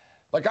up?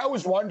 Like, I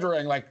was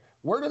wondering,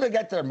 where do they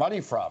get their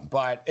money from?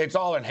 But it's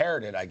all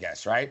inherited, I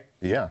guess, right?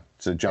 Yeah,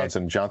 it's a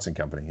Johnson & Johnson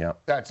company, yeah.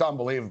 That's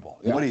unbelievable.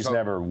 Yeah, Woody's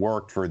never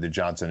worked for the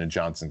Johnson &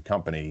 Johnson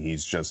company.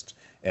 He's just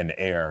an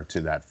heir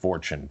to that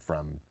fortune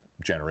from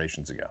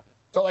generations ago.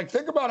 So,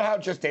 think about how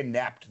just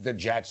inept the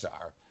Jets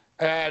are.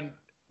 And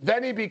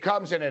then he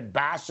becomes an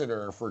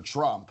ambassador for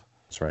Trump.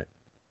 That's right.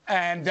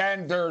 And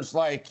then there's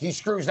he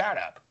screws that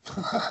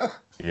up.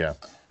 Yeah.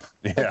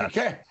 You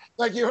can't,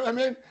 you know what I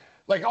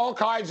mean? All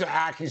kinds of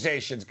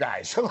accusations,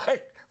 guys.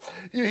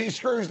 He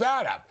screws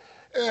that up.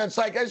 And it's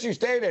as you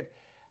stated,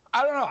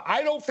 I don't know.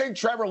 I don't think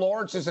Trevor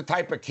Lawrence is the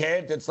type of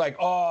kid that's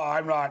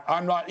I'm not,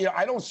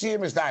 I don't see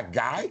him as that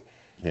guy.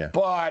 Yeah.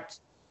 But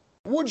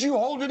would you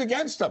hold it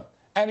against him?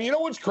 And you know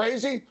what's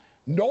crazy?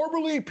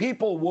 Normally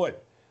people would.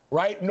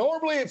 Right?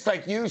 Normally, it's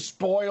you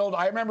spoiled.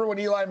 I remember when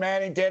Eli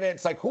Manning did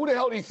it. It's who the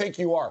hell do you think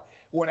you are?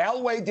 When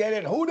Elway did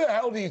it, who the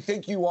hell do you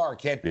think you are,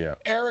 kid? Yeah.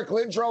 Eric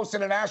Lindros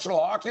in the National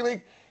Hockey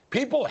League,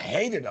 people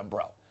hated him,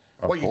 bro.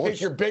 You think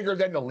you're bigger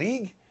than the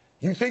league?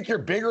 You think you're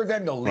bigger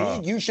than the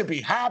league? You should be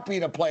happy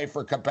to play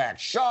for Quebec.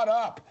 Shut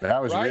up. That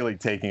was really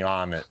taking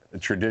on the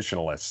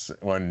traditionalists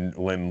when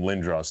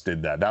Lindros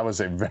did that. That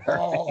was a very...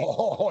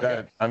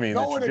 yeah. I mean,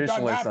 no the one had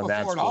done that traditionalists on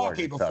that before in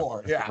hockey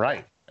before. Yeah.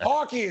 Right.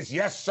 Hockey is,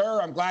 yes,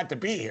 sir, I'm glad to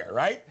be here,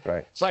 right?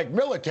 Right. It's like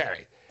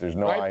military. There's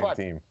no I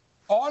team.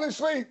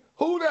 Honestly,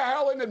 who the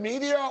hell in the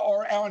media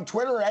or on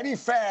Twitter or any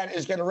fan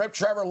is going to rip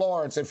Trevor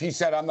Lawrence if he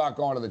said, I'm not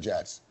going to the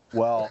Jets?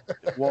 Well,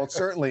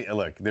 certainly,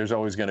 look, there's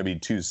always going to be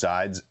two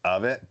sides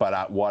of it.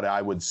 But what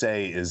I would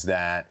say is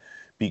that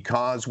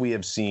because we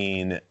have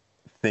seen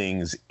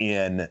things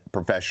in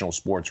professional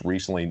sports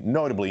recently,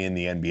 notably in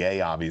the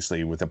NBA,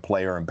 obviously, with a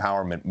player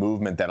empowerment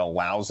movement that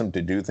allows them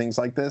to do things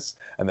like this,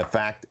 and the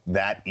fact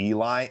that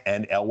Eli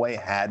and Elway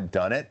had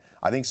done it,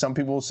 I think some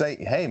people will say,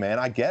 hey, man,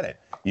 I get it.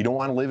 You don't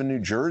want to live in New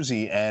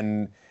Jersey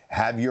and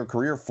have your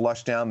career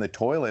flushed down the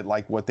toilet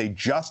like what they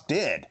just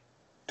did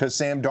to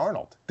Sam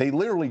Darnold. They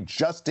literally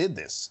just did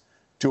this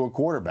to a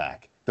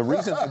quarterback. The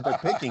reason that they're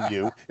picking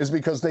you is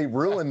because they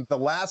ruined the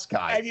last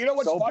guy and you know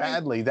what's so funny?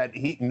 Badly that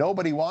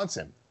nobody wants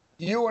him.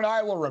 you and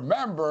I will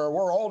remember,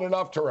 we're old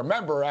enough to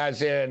remember,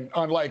 as in,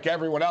 unlike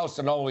everyone else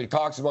that only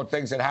talks about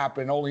things that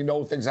happen, only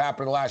know things that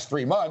happened in the last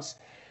 3 months.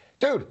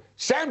 Dude,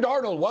 Sam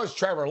Darnold was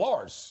Trevor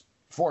Lawrence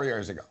 4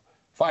 years ago,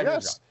 5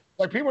 years ago.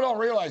 Like, people don't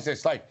realize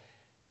this. Like,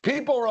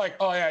 people were like,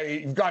 oh, yeah,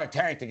 you've got to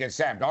tank against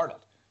Sam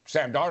Darnold.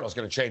 Sam Darnold's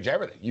going to change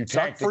everything. You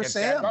tanked against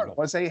Sam Darnold.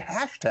 Was a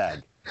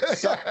hashtag.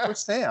 Suck for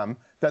Sam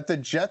that the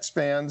Jets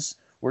fans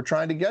were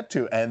trying to get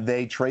to. And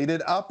they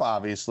traded up,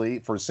 obviously,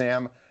 for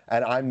Sam.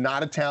 And I'm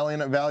not a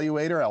talent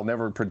evaluator. I'll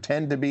never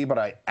pretend to be, but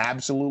I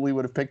absolutely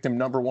would have picked him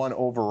number 1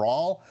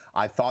 overall.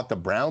 I thought the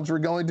Browns were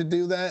going to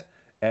do that.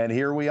 And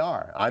here we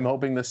are. I'm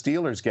hoping the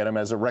Steelers get him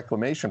as a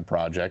reclamation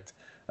project,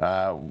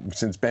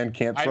 since Ben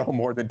can't throw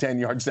more than 10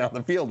 yards down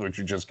the field, which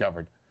you just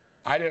covered.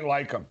 I didn't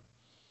like him.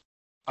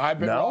 I've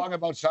been wrong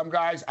about some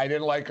guys. I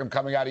didn't like him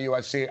coming out of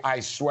USC. I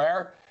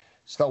swear,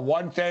 it's the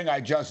one thing I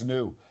just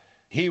knew.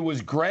 He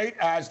was great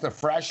as the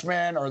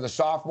freshman or the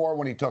sophomore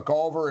when he took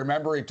over.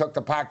 Remember, he took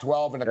the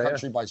Pac-12 and the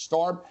country by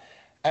storm.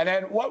 And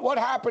then what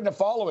happened the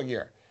following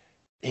year?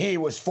 He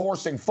was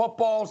forcing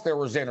footballs. There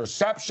was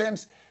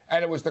interceptions.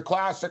 And it was the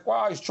classic,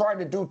 well, he's trying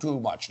to do too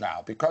much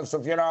now because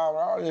of,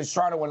 he's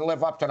trying to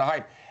live up to the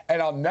hype.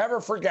 And I'll never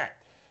forget,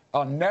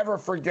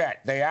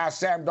 they asked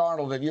Sam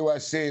Darnold at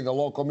USC, the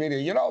local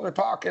media, they're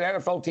talking,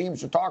 NFL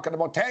teams are talking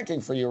about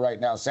tanking for you right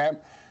now, Sam.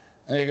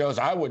 And he goes,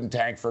 I wouldn't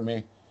tank for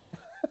me.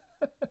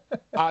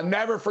 I'll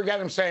never forget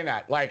him saying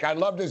that. Like, I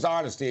loved his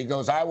honesty. He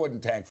goes, I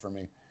wouldn't tank for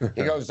me.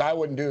 He goes, I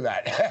wouldn't do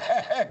that.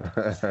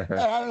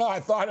 I don't know.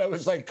 I thought it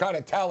was like kind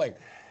of telling.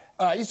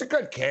 He's a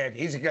good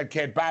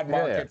kid. Bad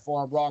market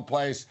for him. Wrong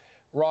place.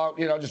 Wrong,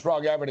 just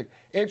wrong everything.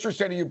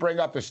 Interesting that you bring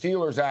up the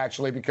Steelers,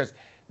 actually, because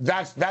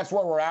that's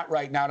where we're at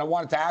right now. And I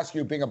wanted to ask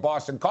you, being a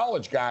Boston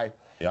College guy.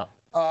 Yeah.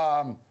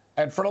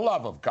 And for the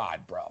love of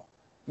God, bro.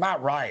 Matt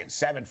Ryan,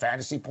 7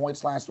 fantasy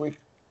points last week.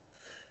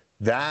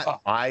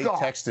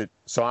 Texted.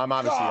 So I'm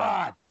obviously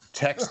on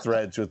text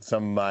threads with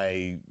some of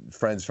my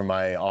friends from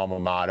my alma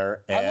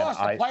mater. And I lost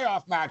a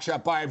playoff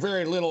matchup by a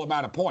very little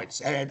amount of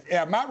points. And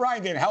Matt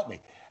Ryan didn't help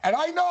me. And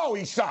I know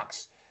he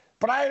sucks.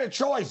 But I had a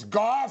choice,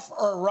 Goff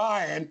or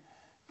Ryan.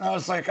 And I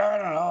was like, I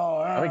don't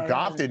know. I mean,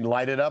 Goff didn't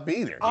light it up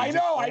either. I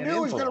know. I knew he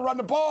was going to run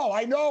the ball.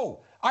 I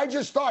know. I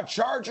just thought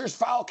Chargers,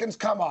 Falcons,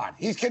 come on.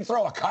 He can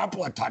throw a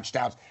couple of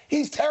touchdowns.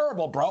 He's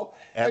terrible, bro.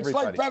 It's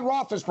like Ben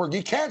Roethlisberger.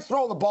 He can't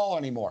throw the ball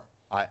anymore.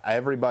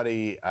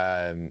 Everybody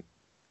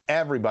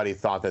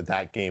thought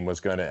that game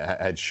was going to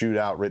had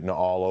shootout written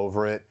all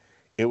over it.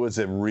 It was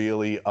a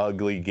really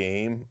ugly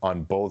game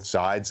on both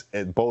sides.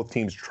 Both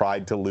teams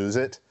tried to lose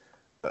it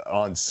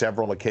on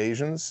several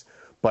occasions.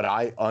 But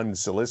I,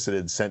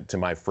 unsolicited, sent to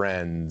my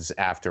friends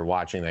after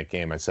watching that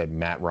game, I said,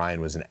 Matt Ryan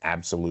was an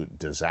absolute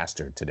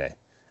disaster today.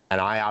 And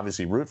I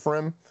obviously root for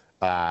him.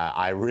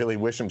 I really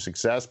wish him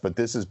success, but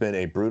this has been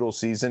a brutal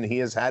season. He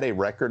has had a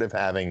record of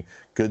having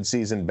good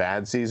season,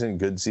 bad season,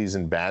 good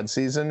season, bad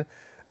season,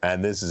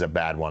 and this is a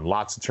bad one.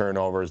 Lots of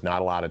turnovers,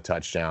 not a lot of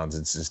touchdowns.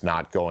 It's just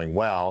not going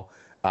well.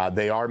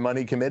 They are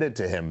money committed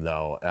to him,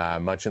 though,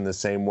 much in the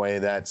same way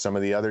that some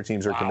of the other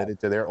teams are committed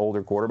to their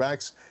older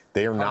quarterbacks.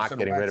 They are not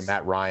getting rid of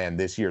Matt Ryan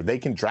this year. They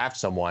can draft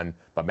someone,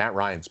 but Matt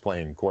Ryan's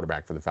playing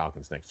quarterback for the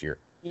Falcons next year.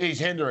 He's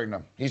hindering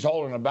them. He's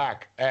holding them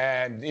back.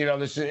 And,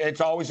 it's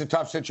always a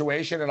tough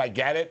situation, and I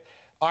get it.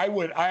 I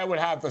would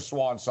have the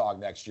swan song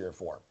next year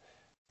for him.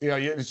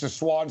 It's a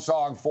swan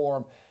song for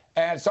him.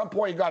 And at some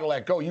point, you got to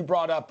let go. You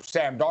brought up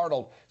Sam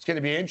Darnold. It's going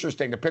to be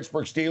interesting. The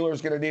Pittsburgh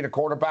Steelers going to need a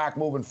quarterback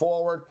moving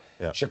forward.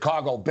 Yeah.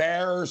 Chicago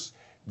Bears.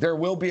 There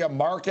will be a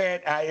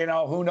market.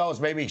 Who knows?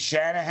 Maybe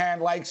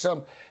Shanahan likes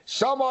him.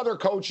 Some other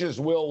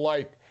coaches will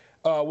like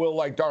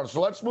Darnold.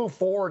 So let's move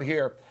forward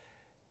here.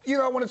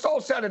 When it's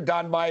all said and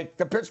done, Mike,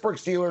 the Pittsburgh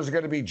Steelers are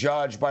going to be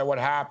judged by what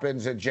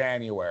happens in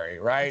January,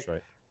 right? That's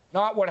right.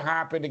 Not what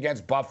happened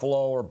against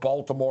Buffalo or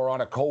Baltimore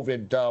on a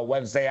COVID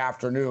Wednesday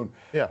afternoon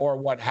or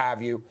what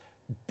have you.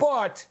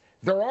 But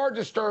there are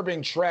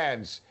disturbing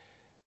trends.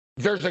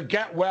 There's a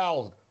get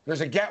well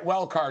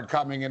card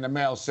coming in the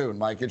mail soon,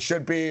 Mike. It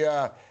should be,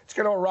 it's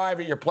going to arrive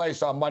at your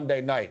place on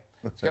Monday night.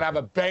 It's going to have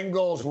a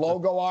Bengals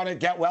logo on it,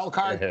 get well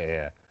card.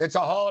 Yeah. It's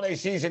a holiday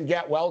season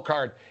get well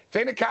card.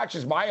 Thing that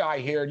catches my eye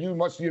here, and you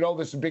know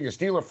this as being a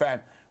Steeler fan,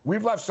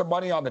 we've left some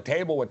money on the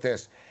table with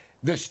this.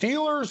 The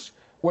Steelers,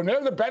 when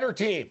they're the better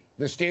team,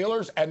 the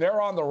Steelers, and they're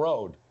on the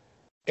road,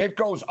 it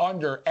goes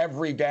under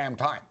every damn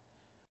time.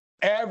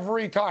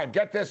 Every time.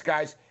 Get this,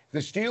 guys. The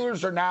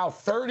Steelers are now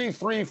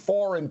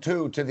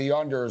 33-4-2 to the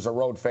under as a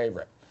road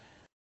favorite.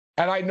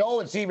 And I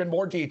know it's even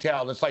more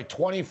detailed. It's like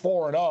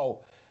 24-0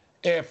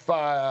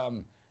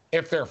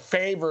 if they're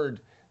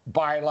favored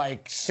by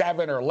like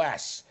 7 or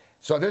less.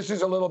 So this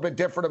is a little bit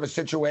different of a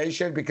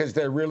situation because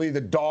they're really the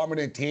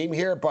dominant team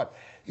here. But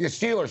the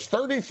Steelers,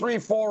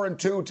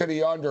 33-4-2 to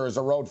the under as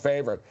a road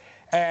favorite.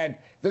 And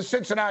the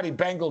Cincinnati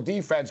Bengal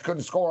defense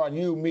couldn't score on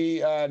you,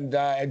 me, and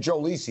Joe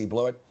Lisi,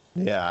 Blewitt.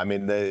 Yeah, I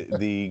mean,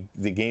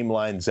 the game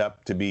lines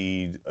up to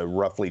be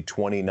roughly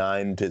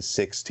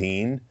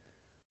 29-16.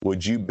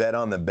 Would you bet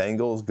on the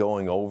Bengals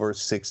going over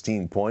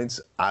 16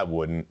 points? I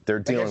wouldn't. They're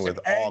dealing with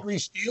an angry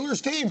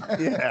Steelers team.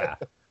 Yeah.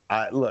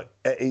 Look,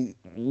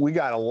 we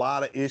got a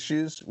lot of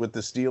issues with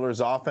the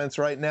Steelers offense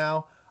right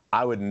now.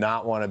 I would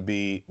not want to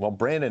be, well,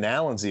 Brandon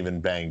Allen's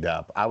even banged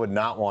up. I would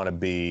not want to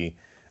be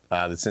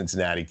the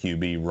Cincinnati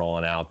QB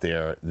rolling out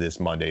there this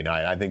Monday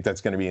night. I think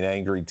that's going to be an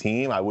angry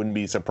team. I wouldn't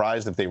be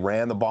surprised if they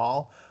ran the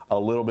ball a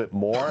little bit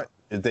more.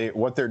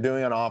 What they're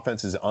doing on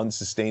offense is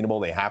unsustainable.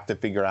 They have to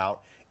figure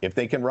out if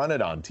they can run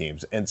it on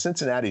teams. And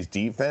Cincinnati's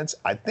defense,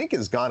 I think,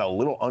 has gone a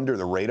little under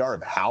the radar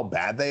of how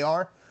bad they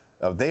are.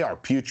 They are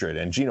putrid,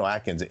 and Geno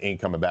Atkins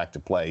ain't coming back to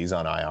play. He's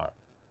on IR.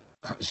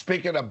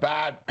 Speaking of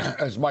bad,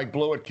 as Mike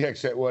Blewitt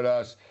kicks it with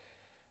us,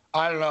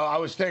 I don't know. I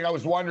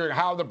was wondering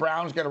how the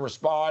Browns going to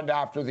respond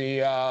after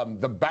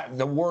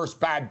the worst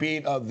bad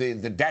beat of the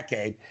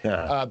decade.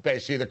 Yeah.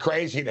 Basically,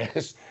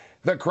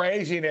 the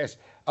craziness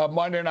of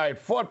Monday Night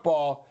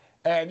Football.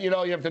 And, you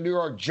have the New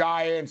York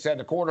Giants and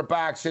the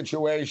quarterback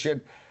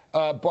situation.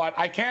 But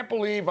I can't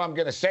believe I'm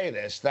going to say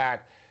this,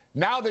 that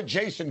now that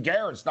Jason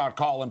Garrett's not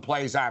calling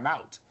plays, I'm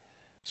out.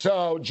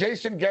 So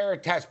Jason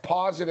Garrett tests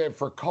positive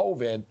for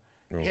COVID.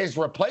 Oh. His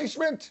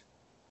replacement,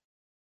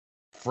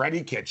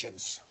 Freddie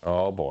Kitchens.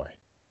 Oh, boy.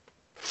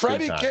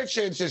 Freddie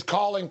Kitchens is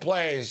calling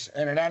plays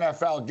in an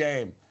NFL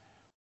game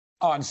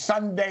on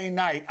Sunday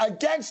night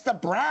against the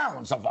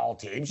Browns, of all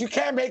teams. You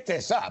can't make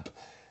this up.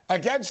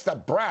 Against the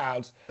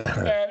Browns.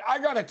 And I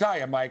got to tell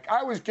you, Mike,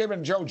 I was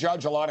giving Joe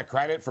Judge a lot of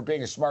credit for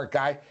being a smart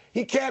guy.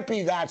 He can't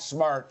be that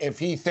smart if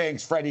he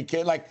thinks Freddie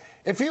Kitchens,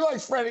 if he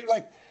likes Freddie,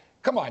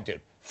 come on,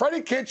 dude.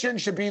 Freddie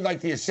Kitchens should be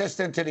the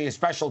assistant to the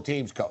special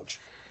teams coach.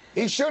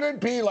 He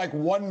shouldn't be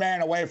one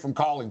man away from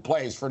calling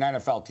plays for an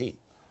NFL team.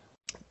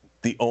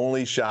 The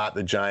only shot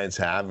the Giants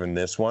have in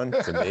this one,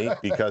 to me,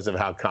 because of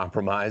how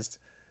compromised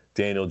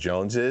Daniel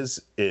Jones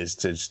is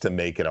to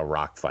make it a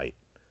rock fight.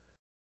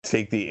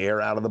 Take the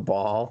air out of the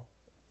ball,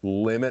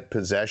 limit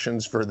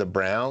possessions for the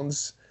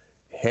Browns,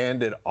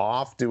 hand it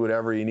off, do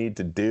whatever you need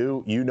to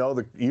do.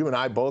 You and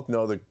I both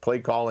know the play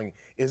calling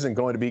isn't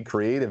going to be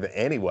creative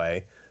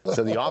anyway,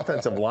 so the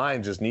offensive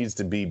line just needs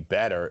to be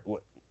better.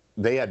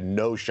 They had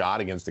no shot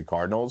against the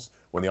Cardinals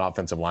when the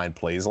offensive line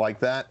plays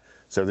like that,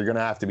 so they're going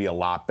to have to be a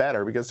lot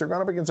better because they're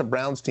going up against a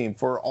Browns team.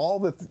 For all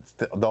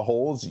the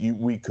holes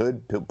we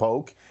could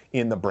poke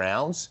in the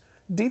Browns,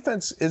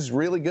 defense is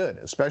really good,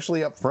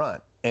 especially up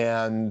front.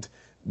 And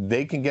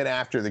they can get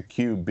after the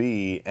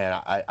QB, and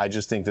I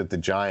just think that the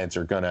Giants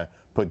are going to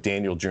put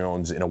Daniel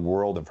Jones in a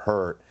world of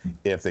hurt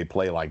if they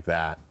play like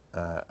that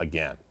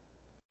again.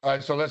 All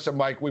right, so listen,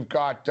 Mike, we've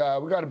got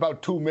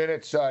about 2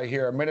 minutes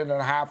here, a minute and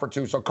a half or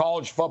two. So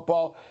college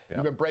football,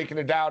 You've been breaking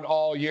it down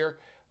all year.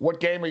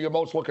 What game are you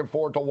most looking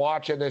forward to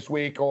watching this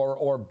week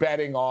or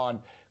betting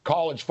on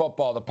college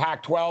football? The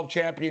Pac-12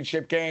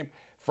 championship game,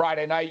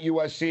 Friday night,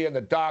 USC and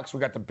the Ducks. We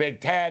got the Big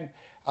Ten.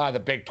 The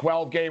Big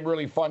 12 game,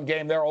 really fun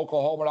game there.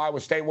 Oklahoma and Iowa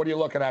State. What are you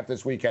looking at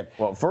this weekend?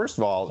 Well, first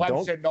of all,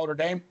 Clemson, Notre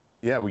Dame.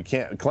 Yeah, we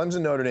can't.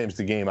 Clemson, Notre Dame's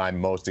the game I'm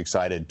most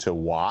excited to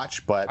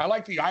watch. But I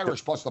like the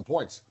Irish plus the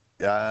points.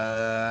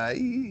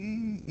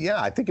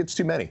 Yeah, I think it's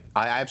too many.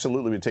 I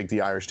absolutely would take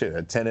the Irish too.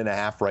 At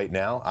 10.5 right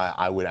now,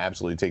 I would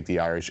absolutely take the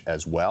Irish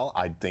as well.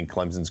 I think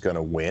Clemson's going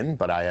to win,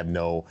 but I have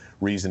no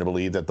reason to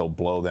believe that they'll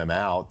blow them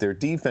out. Their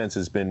defense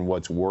has been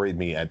what's worried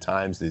me at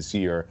times this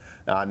year.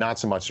 Not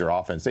so much their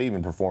offense. They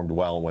even performed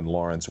well when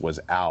Lawrence was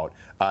out.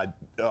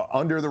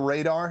 Under the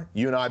radar,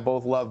 you and I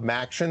both love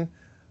Maction.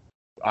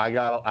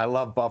 I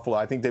love Buffalo.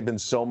 I think they've been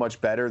so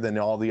much better than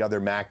all the other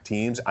MAC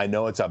teams. I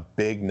know it's a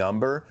big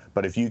number,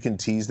 but if you can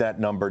tease that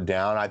number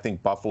down, I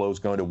think Buffalo's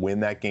going to win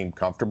that game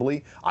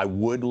comfortably. I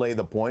would lay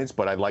the points,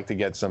 but I'd like to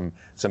get some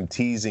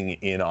teasing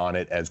in on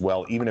it as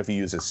well, even if you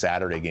use a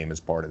Saturday game as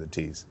part of the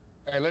tease.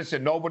 Hey,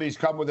 listen, nobody's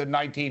come within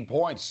 19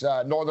 points.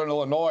 Northern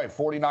Illinois,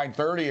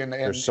 49-30.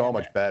 They're so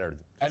much better.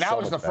 And that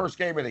was the first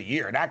game of the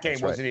year. That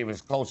game wasn't even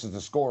as close as the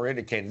score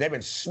indicated. They've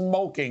been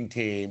smoking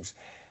teams.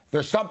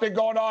 There's something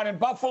going on in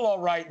Buffalo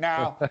right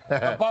now.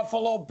 The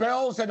Buffalo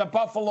Bills and the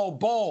Buffalo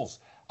Bulls.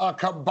 A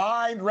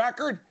combined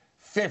record,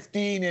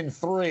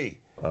 15-3.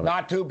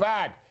 Not too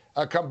bad.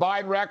 A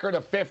combined record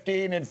of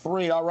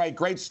 15-3. All right,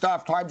 great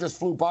stuff. Time just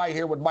flew by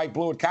here with Mike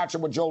Blewitt. Catch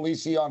him with Joe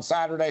Lisi on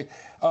Saturday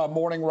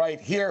morning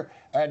right here.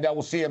 And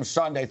we'll see him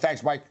Sunday.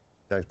 Thanks, Mike.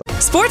 Thanks.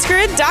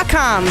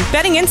 SportsGrid.com.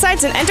 Betting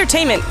insights and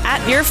entertainment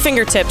at your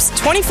fingertips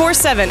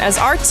 24/7 as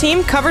our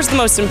team covers the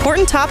most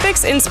important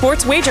topics in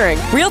sports wagering.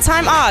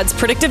 Real-time odds,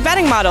 predictive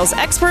betting models,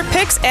 expert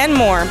picks, and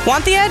more.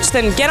 Want the edge?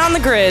 Then get on the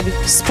grid.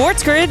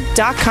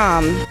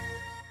 SportsGrid.com.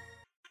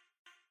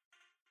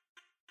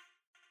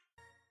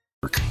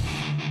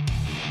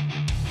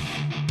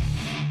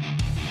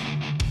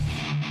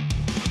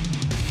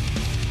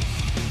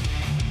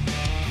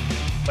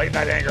 Late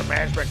night anger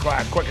management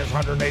class, quickest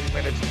 180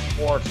 minutes of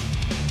sports.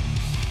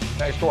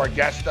 Thanks to our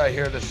guest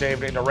here this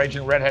evening, the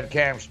Raging Redhead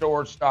Cam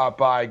Stewart. Stop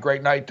by.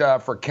 Great night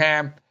for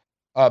Cam.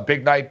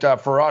 Big night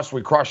for us.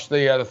 We crushed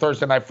the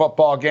Thursday night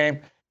football game.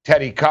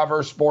 Teddy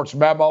covers,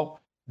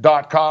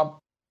 sportsmemo.com.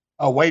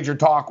 Wager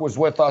Talk was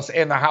with us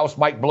in the house.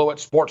 Mike Blewitt,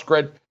 Sports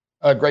Grid.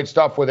 Great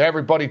stuff with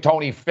everybody.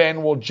 Tony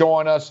Finn will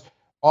join us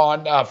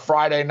on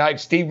Friday night.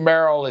 Steve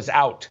Merrill is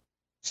out.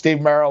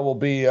 Steve Merrill will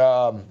be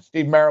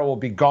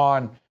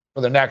gone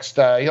for the next.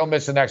 He'll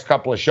miss the next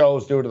couple of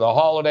shows due to the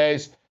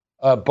holidays.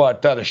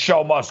 But the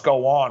show must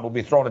go on. We'll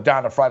be throwing it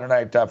down to Friday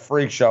night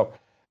freak show.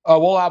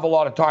 We'll have a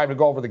lot of time to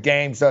go over the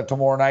games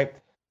tomorrow night.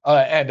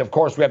 And of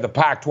course, we have the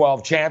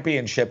Pac-12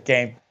 championship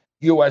game.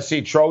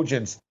 USC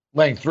Trojans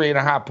laying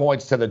 3.5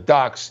 points to the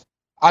Ducks.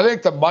 I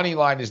think the money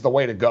line is the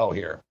way to go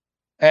here.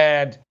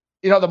 And,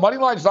 the money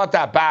line's not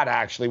that bad,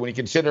 actually, when you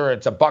consider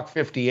it's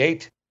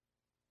 $1.58.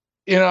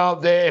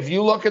 If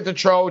you look at the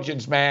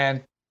Trojans,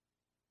 man,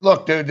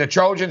 look, dude, the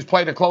Trojans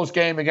played a close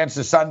game against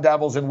the Sun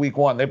Devils in week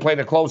 1. They played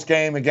a close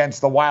game against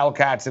the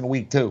Wildcats in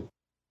week 2.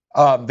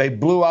 They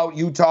blew out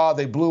Utah.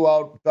 They blew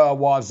out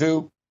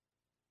Wazoo.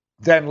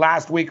 Then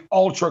last week,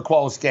 ultra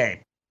close game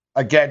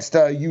against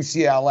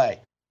UCLA.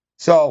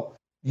 So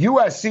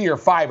USC are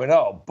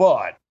 5-0,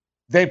 but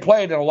they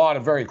played in a lot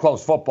of very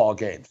close football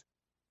games.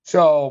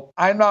 So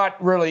I'm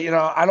not really,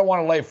 I don't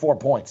want to lay 4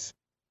 points.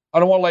 I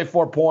don't want to lay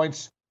 4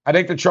 points. I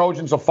think the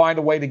Trojans will find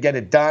a way to get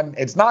it done.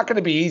 It's not going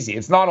to be easy.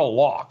 It's not a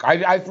lock.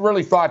 I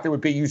really thought they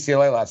would beat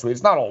UCLA last week.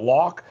 It's not a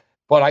lock,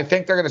 but I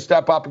think they're going to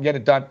step up and get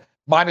it done.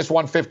 Minus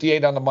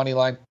 158 on the money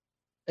line.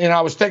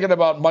 I was thinking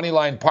about money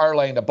line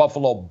parlaying the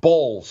Buffalo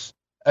Bulls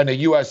and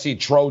the USC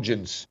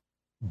Trojans,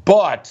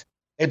 but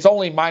it's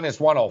only minus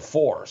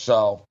 104.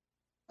 So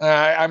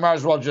I might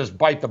as well just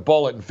bite the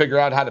bullet and figure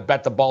out how to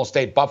bet the Ball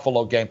State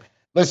Buffalo game.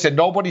 Listen,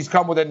 nobody's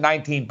come within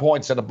 19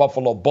 points in the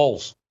Buffalo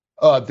Bulls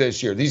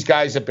this year. These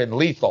guys have been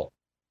lethal.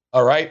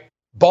 All right.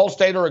 Ball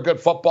State are a good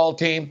football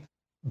team.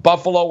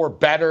 Buffalo were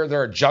better.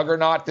 They're a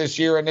juggernaut this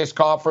year in this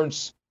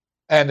conference.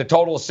 And the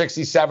total is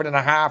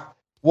 67.5.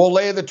 We'll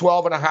lay the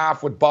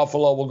 12.5 with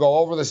Buffalo. We'll go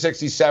over the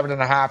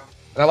 67.5.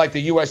 And I like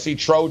the USC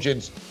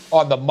Trojans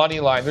on the money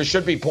line. There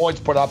should be points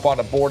put up on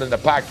the board in the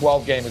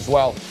Pac-12 game as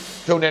well.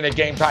 Tune in at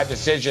Game Time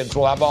Decisions.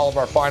 We'll have all of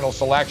our final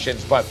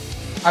selections, but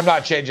I'm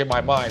not changing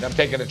my mind. I'm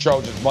taking the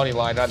Trojans money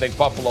line. I think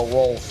Buffalo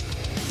rolls.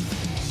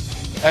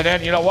 And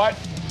then, you know what?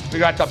 We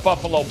got the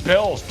Buffalo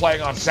Bills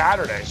playing on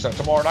Saturday. So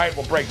tomorrow night,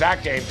 we'll break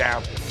that game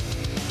down.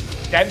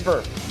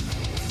 Denver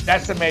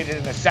decimated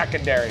in the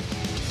secondary.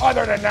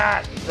 Other than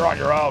that, you're on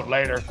your own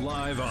later.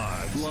 Live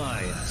odds,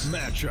 lines,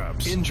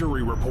 matchups,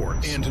 injury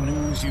reports, and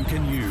news you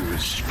can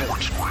use.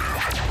 Sports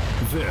Grid.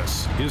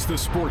 This is the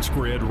Sports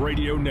Grid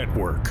Radio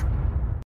Network.